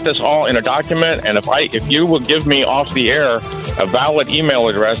 Right. I've got this all in a document, and if you will give me off the air a valid email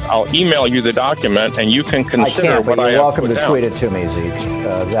address, I'll email you the document, and you can consider I can't, what I have. You're welcome to down. tweet it to me, Zeke.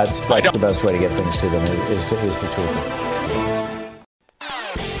 That's the best way to get things to them is to tweet them.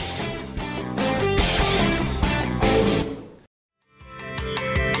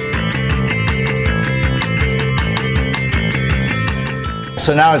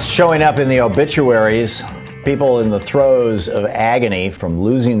 So now it's showing up in the obituaries. People in the throes of agony from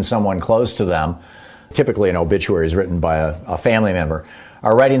losing someone close to them, typically an obituary is written by a family member,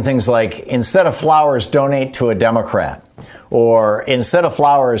 are writing things like, instead of flowers, donate to a Democrat. Or, instead of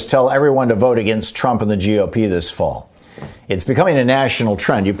flowers, tell everyone to vote against Trump and the GOP this fall. It's becoming a national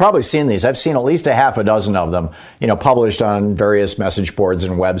trend. You've probably seen these. I've seen at least a half a dozen of them, published on various message boards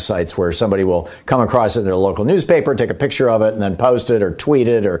and websites where somebody will come across it in their local newspaper, take a picture of it, and then post it or tweet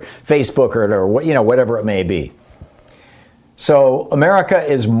it or Facebook it or whatever it may be. So America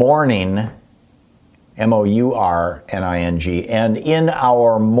is mourning, mourning, and in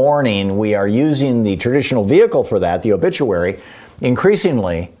our mourning, we are using the traditional vehicle for that, the obituary,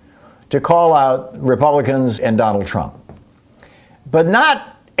 increasingly to call out Republicans and Donald Trump. But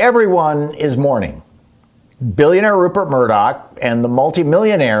not everyone is mourning. Billionaire Rupert Murdoch and the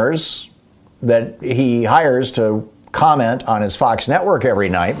multimillionaires that he hires to comment on his Fox network every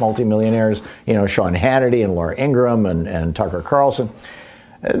night, multimillionaires, Sean Hannity and Laura Ingraham and Tucker Carlson,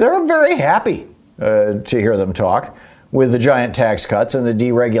 they're very happy to hear them talk with the giant tax cuts and the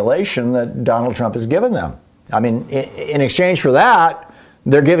deregulation that Donald Trump has given them. I mean, in exchange for that,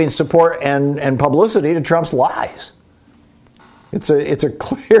 they're giving support and publicity to Trump's lies. It's a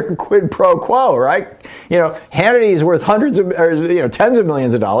clear quid pro quo, right? Hannity's worth tens of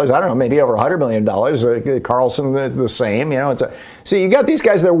millions of dollars. I don't know, maybe over $100 million. Carlson the same. So you got these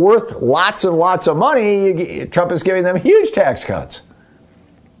guys that are worth lots and lots of money. Trump is giving them huge tax cuts.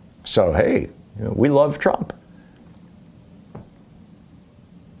 So hey, we love Trump.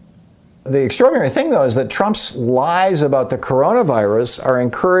 The extraordinary thing, though, is that Trump's lies about the coronavirus are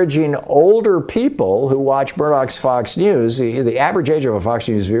encouraging older people who watch Murdoch's Fox News. The average age of a Fox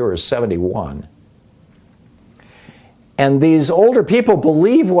News viewer is 71. And these older people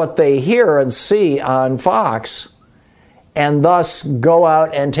believe what they hear and see on Fox and thus go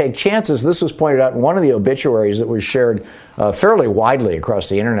out and take chances. This was pointed out in one of the obituaries that was shared fairly widely across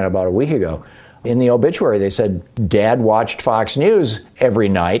the internet about a week ago. In the obituary, they said Dad watched Fox News every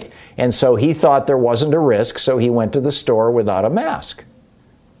night, and so he thought there wasn't a risk, so he went to the store without a mask.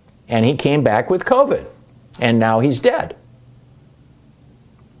 And he came back with COVID, and now he's dead.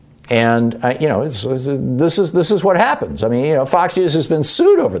 And, this is what happens. I mean, Fox News has been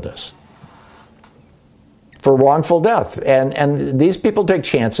sued over this for wrongful death. And these people take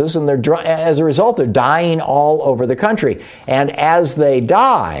chances, and as a result, they're dying all over the country. And as they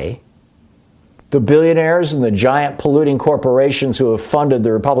die, the billionaires and the giant polluting corporations who have funded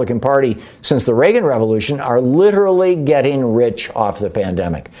the Republican Party since the Reagan Revolution are literally getting rich off the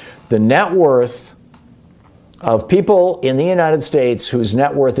pandemic. The net worth of people in the United States whose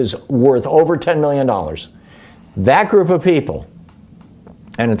net worth is worth over $10 million, that group of people,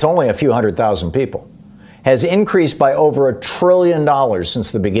 and it's only a few 100,000 people, has increased by over $1 trillion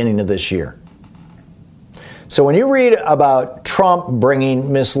since the beginning of this year. So when you read about Trump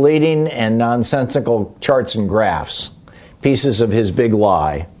bringing misleading and nonsensical charts and graphs, pieces of his big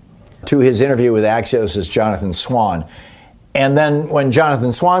lie, to his interview with Axios' Jonathan Swan, and then when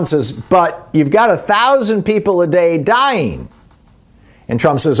Jonathan Swan says, but you've got 1,000 people a day dying, and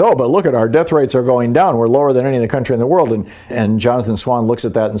Trump says, oh, but look at our death rates are going down. We're lower than any other country in the world. And Jonathan Swan looks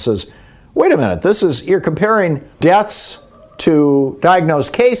at that and says, wait a minute, you're comparing deaths to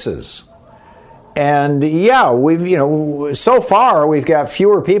diagnosed cases. And yeah, so far we've got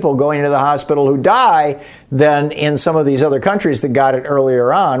fewer people going into the hospital who die than in some of these other countries that got it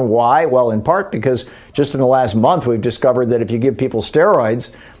earlier on. Why? Well, in part because just in the last month we've discovered that if you give people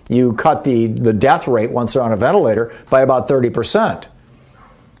steroids, you cut the death rate once they're on a ventilator by about 30%.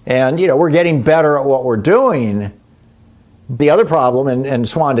 And, we're getting better at what we're doing. The other problem, and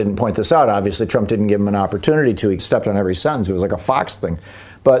Swan didn't point this out, obviously Trump didn't give him an opportunity to. He stepped on every sentence. It was like a Fox thing.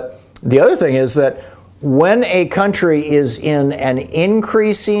 But the other thing is that when a country is in an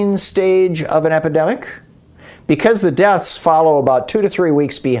increasing stage of an epidemic, because the deaths follow about 2 to 3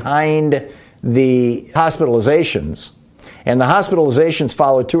 weeks behind the hospitalizations, and the hospitalizations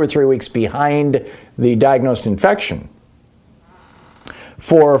follow 2 or 3 weeks behind the diagnosed infection,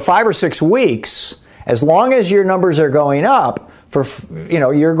 for 5 or 6 weeks, as long as your numbers are going up,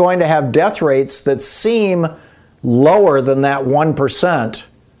 you're going to have death rates that seem lower than that 1%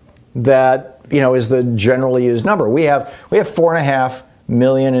 that is the generally used number. We have 4.5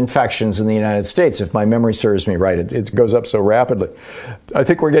 million infections in the United States, if my memory serves me right. It goes up so rapidly. I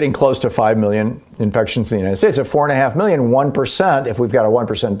think we're getting close to 5 million infections in the United States. At 4.5 million, 1%, if we've got a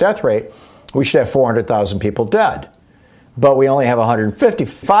 1% death rate, we should have 400,000 people dead. But we only have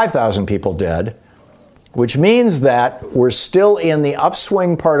 155,000 people dead, which means that we're still in the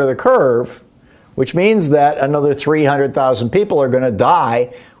upswing part of the curve, which means that another 300,000 people are going to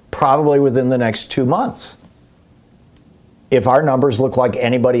die probably within the next 2 months, if our numbers look like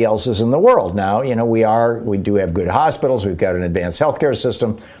anybody else's in the world. Now, we do have good hospitals. We've got an advanced healthcare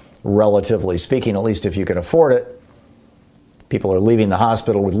system, relatively speaking, at least if you can afford it. People are leaving the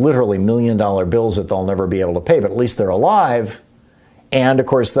hospital with literally $1 million bills that they'll never be able to pay, but at least they're alive. And of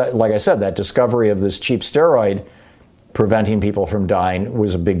course, like I said, that discovery of this cheap steroid preventing people from dying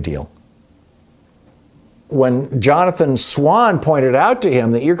was a big deal. When Jonathan Swan pointed out to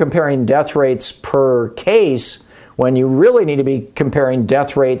him that you're comparing death rates per case when you really need to be comparing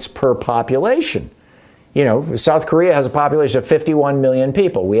death rates per population. South Korea has a population of 51 million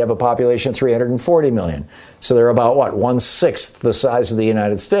people. We have a population of 340 million. So they're about, 1/6 the size of the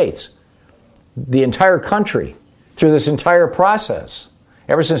United States. The entire country, through this entire process,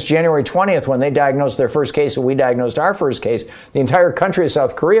 ever since January 20th, when they diagnosed their first case and we diagnosed our first case, the entire country of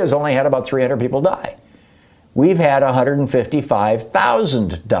South Korea has only had about 300 people die. We've had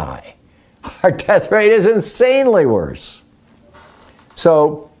 155,000 die. Our death rate is insanely worse.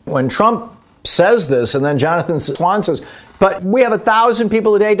 So when Trump says this, and then Jonathan Swan says, but we have 1,000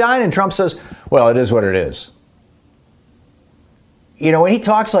 people a day dying, and Trump says, well, it is what it is. When he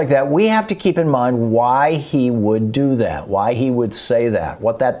talks like that, we have to keep in mind why he would do that, why he would say that,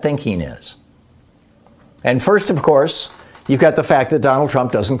 what that thinking is. And first, of course, you've got the fact that Donald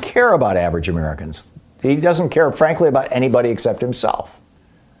Trump doesn't care about average Americans. He doesn't care, frankly, about anybody except himself.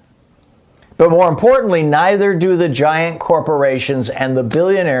 But more importantly, neither do the giant corporations and the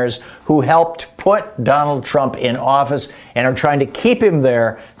billionaires who helped put Donald Trump in office and are trying to keep him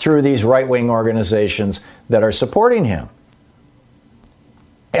there through these right-wing organizations that are supporting him.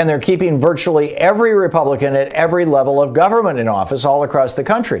 And they're keeping virtually every Republican at every level of government in office all across the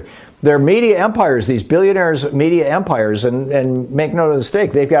country. They're media empires, these billionaires' media empires, and make no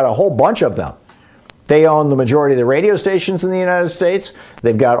mistake, they've got a whole bunch of them. They own the majority of the radio stations in the United States.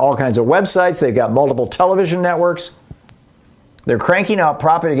 They've got all kinds of websites. They've got multiple television networks. They're cranking out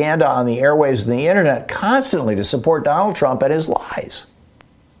propaganda on the airwaves and the internet constantly to support Donald Trump and his lies.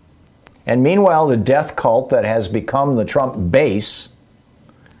 And meanwhile, the death cult that has become the Trump base,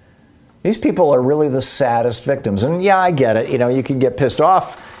 these people are really the saddest victims. And yeah, I get it. You can get pissed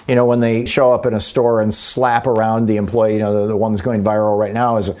off, when they show up in a store and slap around the employee. The one that's going viral right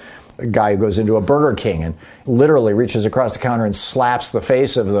now is a guy who goes into a Burger King and literally reaches across the counter and slaps the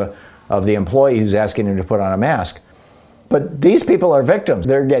face of the employee who's asking him to put on a mask. But these people are victims.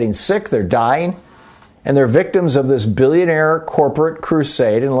 They're getting sick, they're dying, and they're victims of this billionaire corporate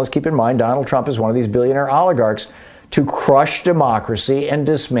crusade. And let's keep in mind, Donald Trump is one of these billionaire oligarchs to crush democracy and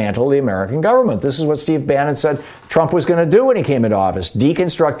dismantle the American government. This is what Steve Bannon said Trump was going to do when he came into office.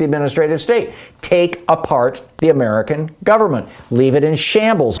 Deconstruct the administrative state. Take apart the American government. Leave it in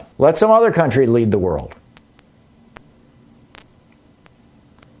shambles. Let some other country lead the world.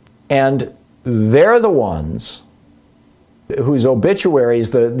 And they're the ones whose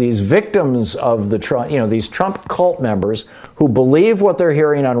obituaries, these victims of the Trump, these Trump cult members who believe what they're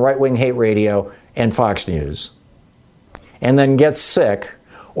hearing on right-wing hate radio and Fox News, and then get sick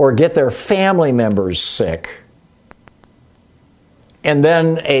or get their family members sick. And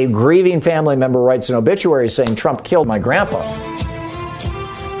then a grieving family member writes an obituary saying, Trump killed my grandpa.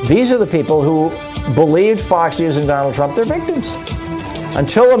 These are the people who believed Fox News and Donald Trump. They're victims.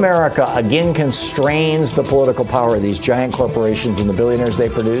 Until America again constrains the political power of these giant corporations and the billionaires they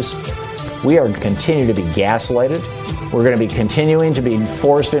produce, we are going to continue to be gaslighted. We're going to be continuing to be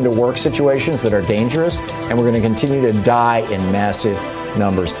forced into work situations that are dangerous, and we're going to continue to die in massive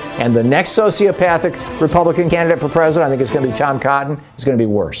numbers. And the next sociopathic Republican candidate for president, I think it's going to be Tom Cotton, is going to be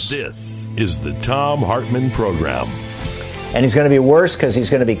worse. This is the Tom Hartman Program. And he's going to be worse because he's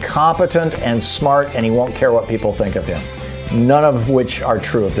going to be competent and smart, and he won't care what people think of him. None of which are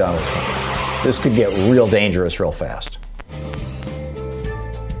true of Donald Trump. This could get real dangerous real fast.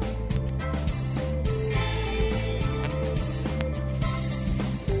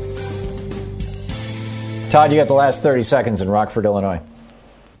 Todd, you got the last 30 seconds in Rockford, Illinois.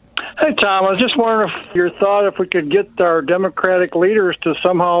 Hey, Tom, I was just wondering if your thought if we could get our Democratic leaders to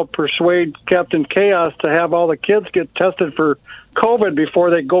somehow persuade Captain Chaos to have all the kids get tested for COVID before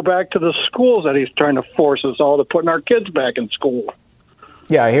they go back to the schools that he's trying to force us all to putting our kids back in school.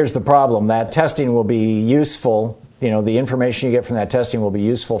 Yeah, here's the problem. That testing will be useful. You know, the information you get from that testing will be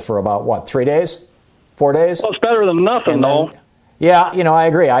useful for about, 3 days? 4 days? Well, it's better than nothing, though. Yeah, I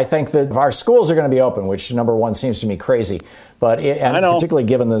agree. I think that our schools are going to be open, which, number one, seems to me crazy. But particularly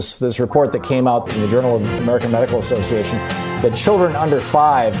given this report that came out in the Journal of the American Medical Association, that children under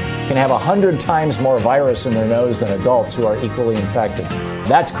 5 can have 100 times more virus in their nose than adults who are equally infected.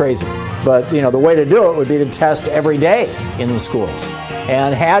 That's crazy. But, the way to do it would be to test every day in the schools.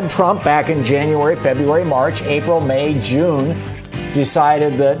 And had Trump back in January, February, March, April, May, June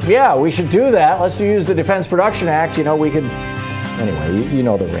decided that, yeah, we should do that. Let's use the Defense Production Act. We could... Anyway, you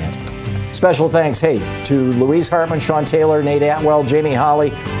know the rant. Special thanks, to Louise Hartman, Sean Taylor, Nate Atwell, Jamie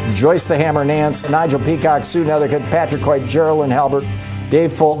Holly, Joyce the Hammer Nance, Nigel Peacock, Sue Nethercutt, Patrick Coit, Geraldine Halbert,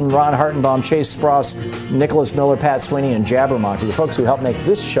 Dave Fulton, Ron Hartenbaum, Chase Spross, Nicholas Miller, Pat Sweeney, and Jabbermocky, the folks who helped make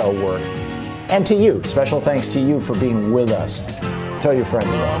this show work. And to you, special thanks to you for being with us. Tell your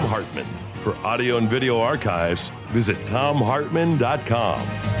friends about Tom Hartman. For audio and video archives, visit TomHartman.com.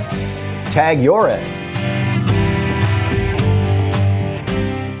 Tag you're it.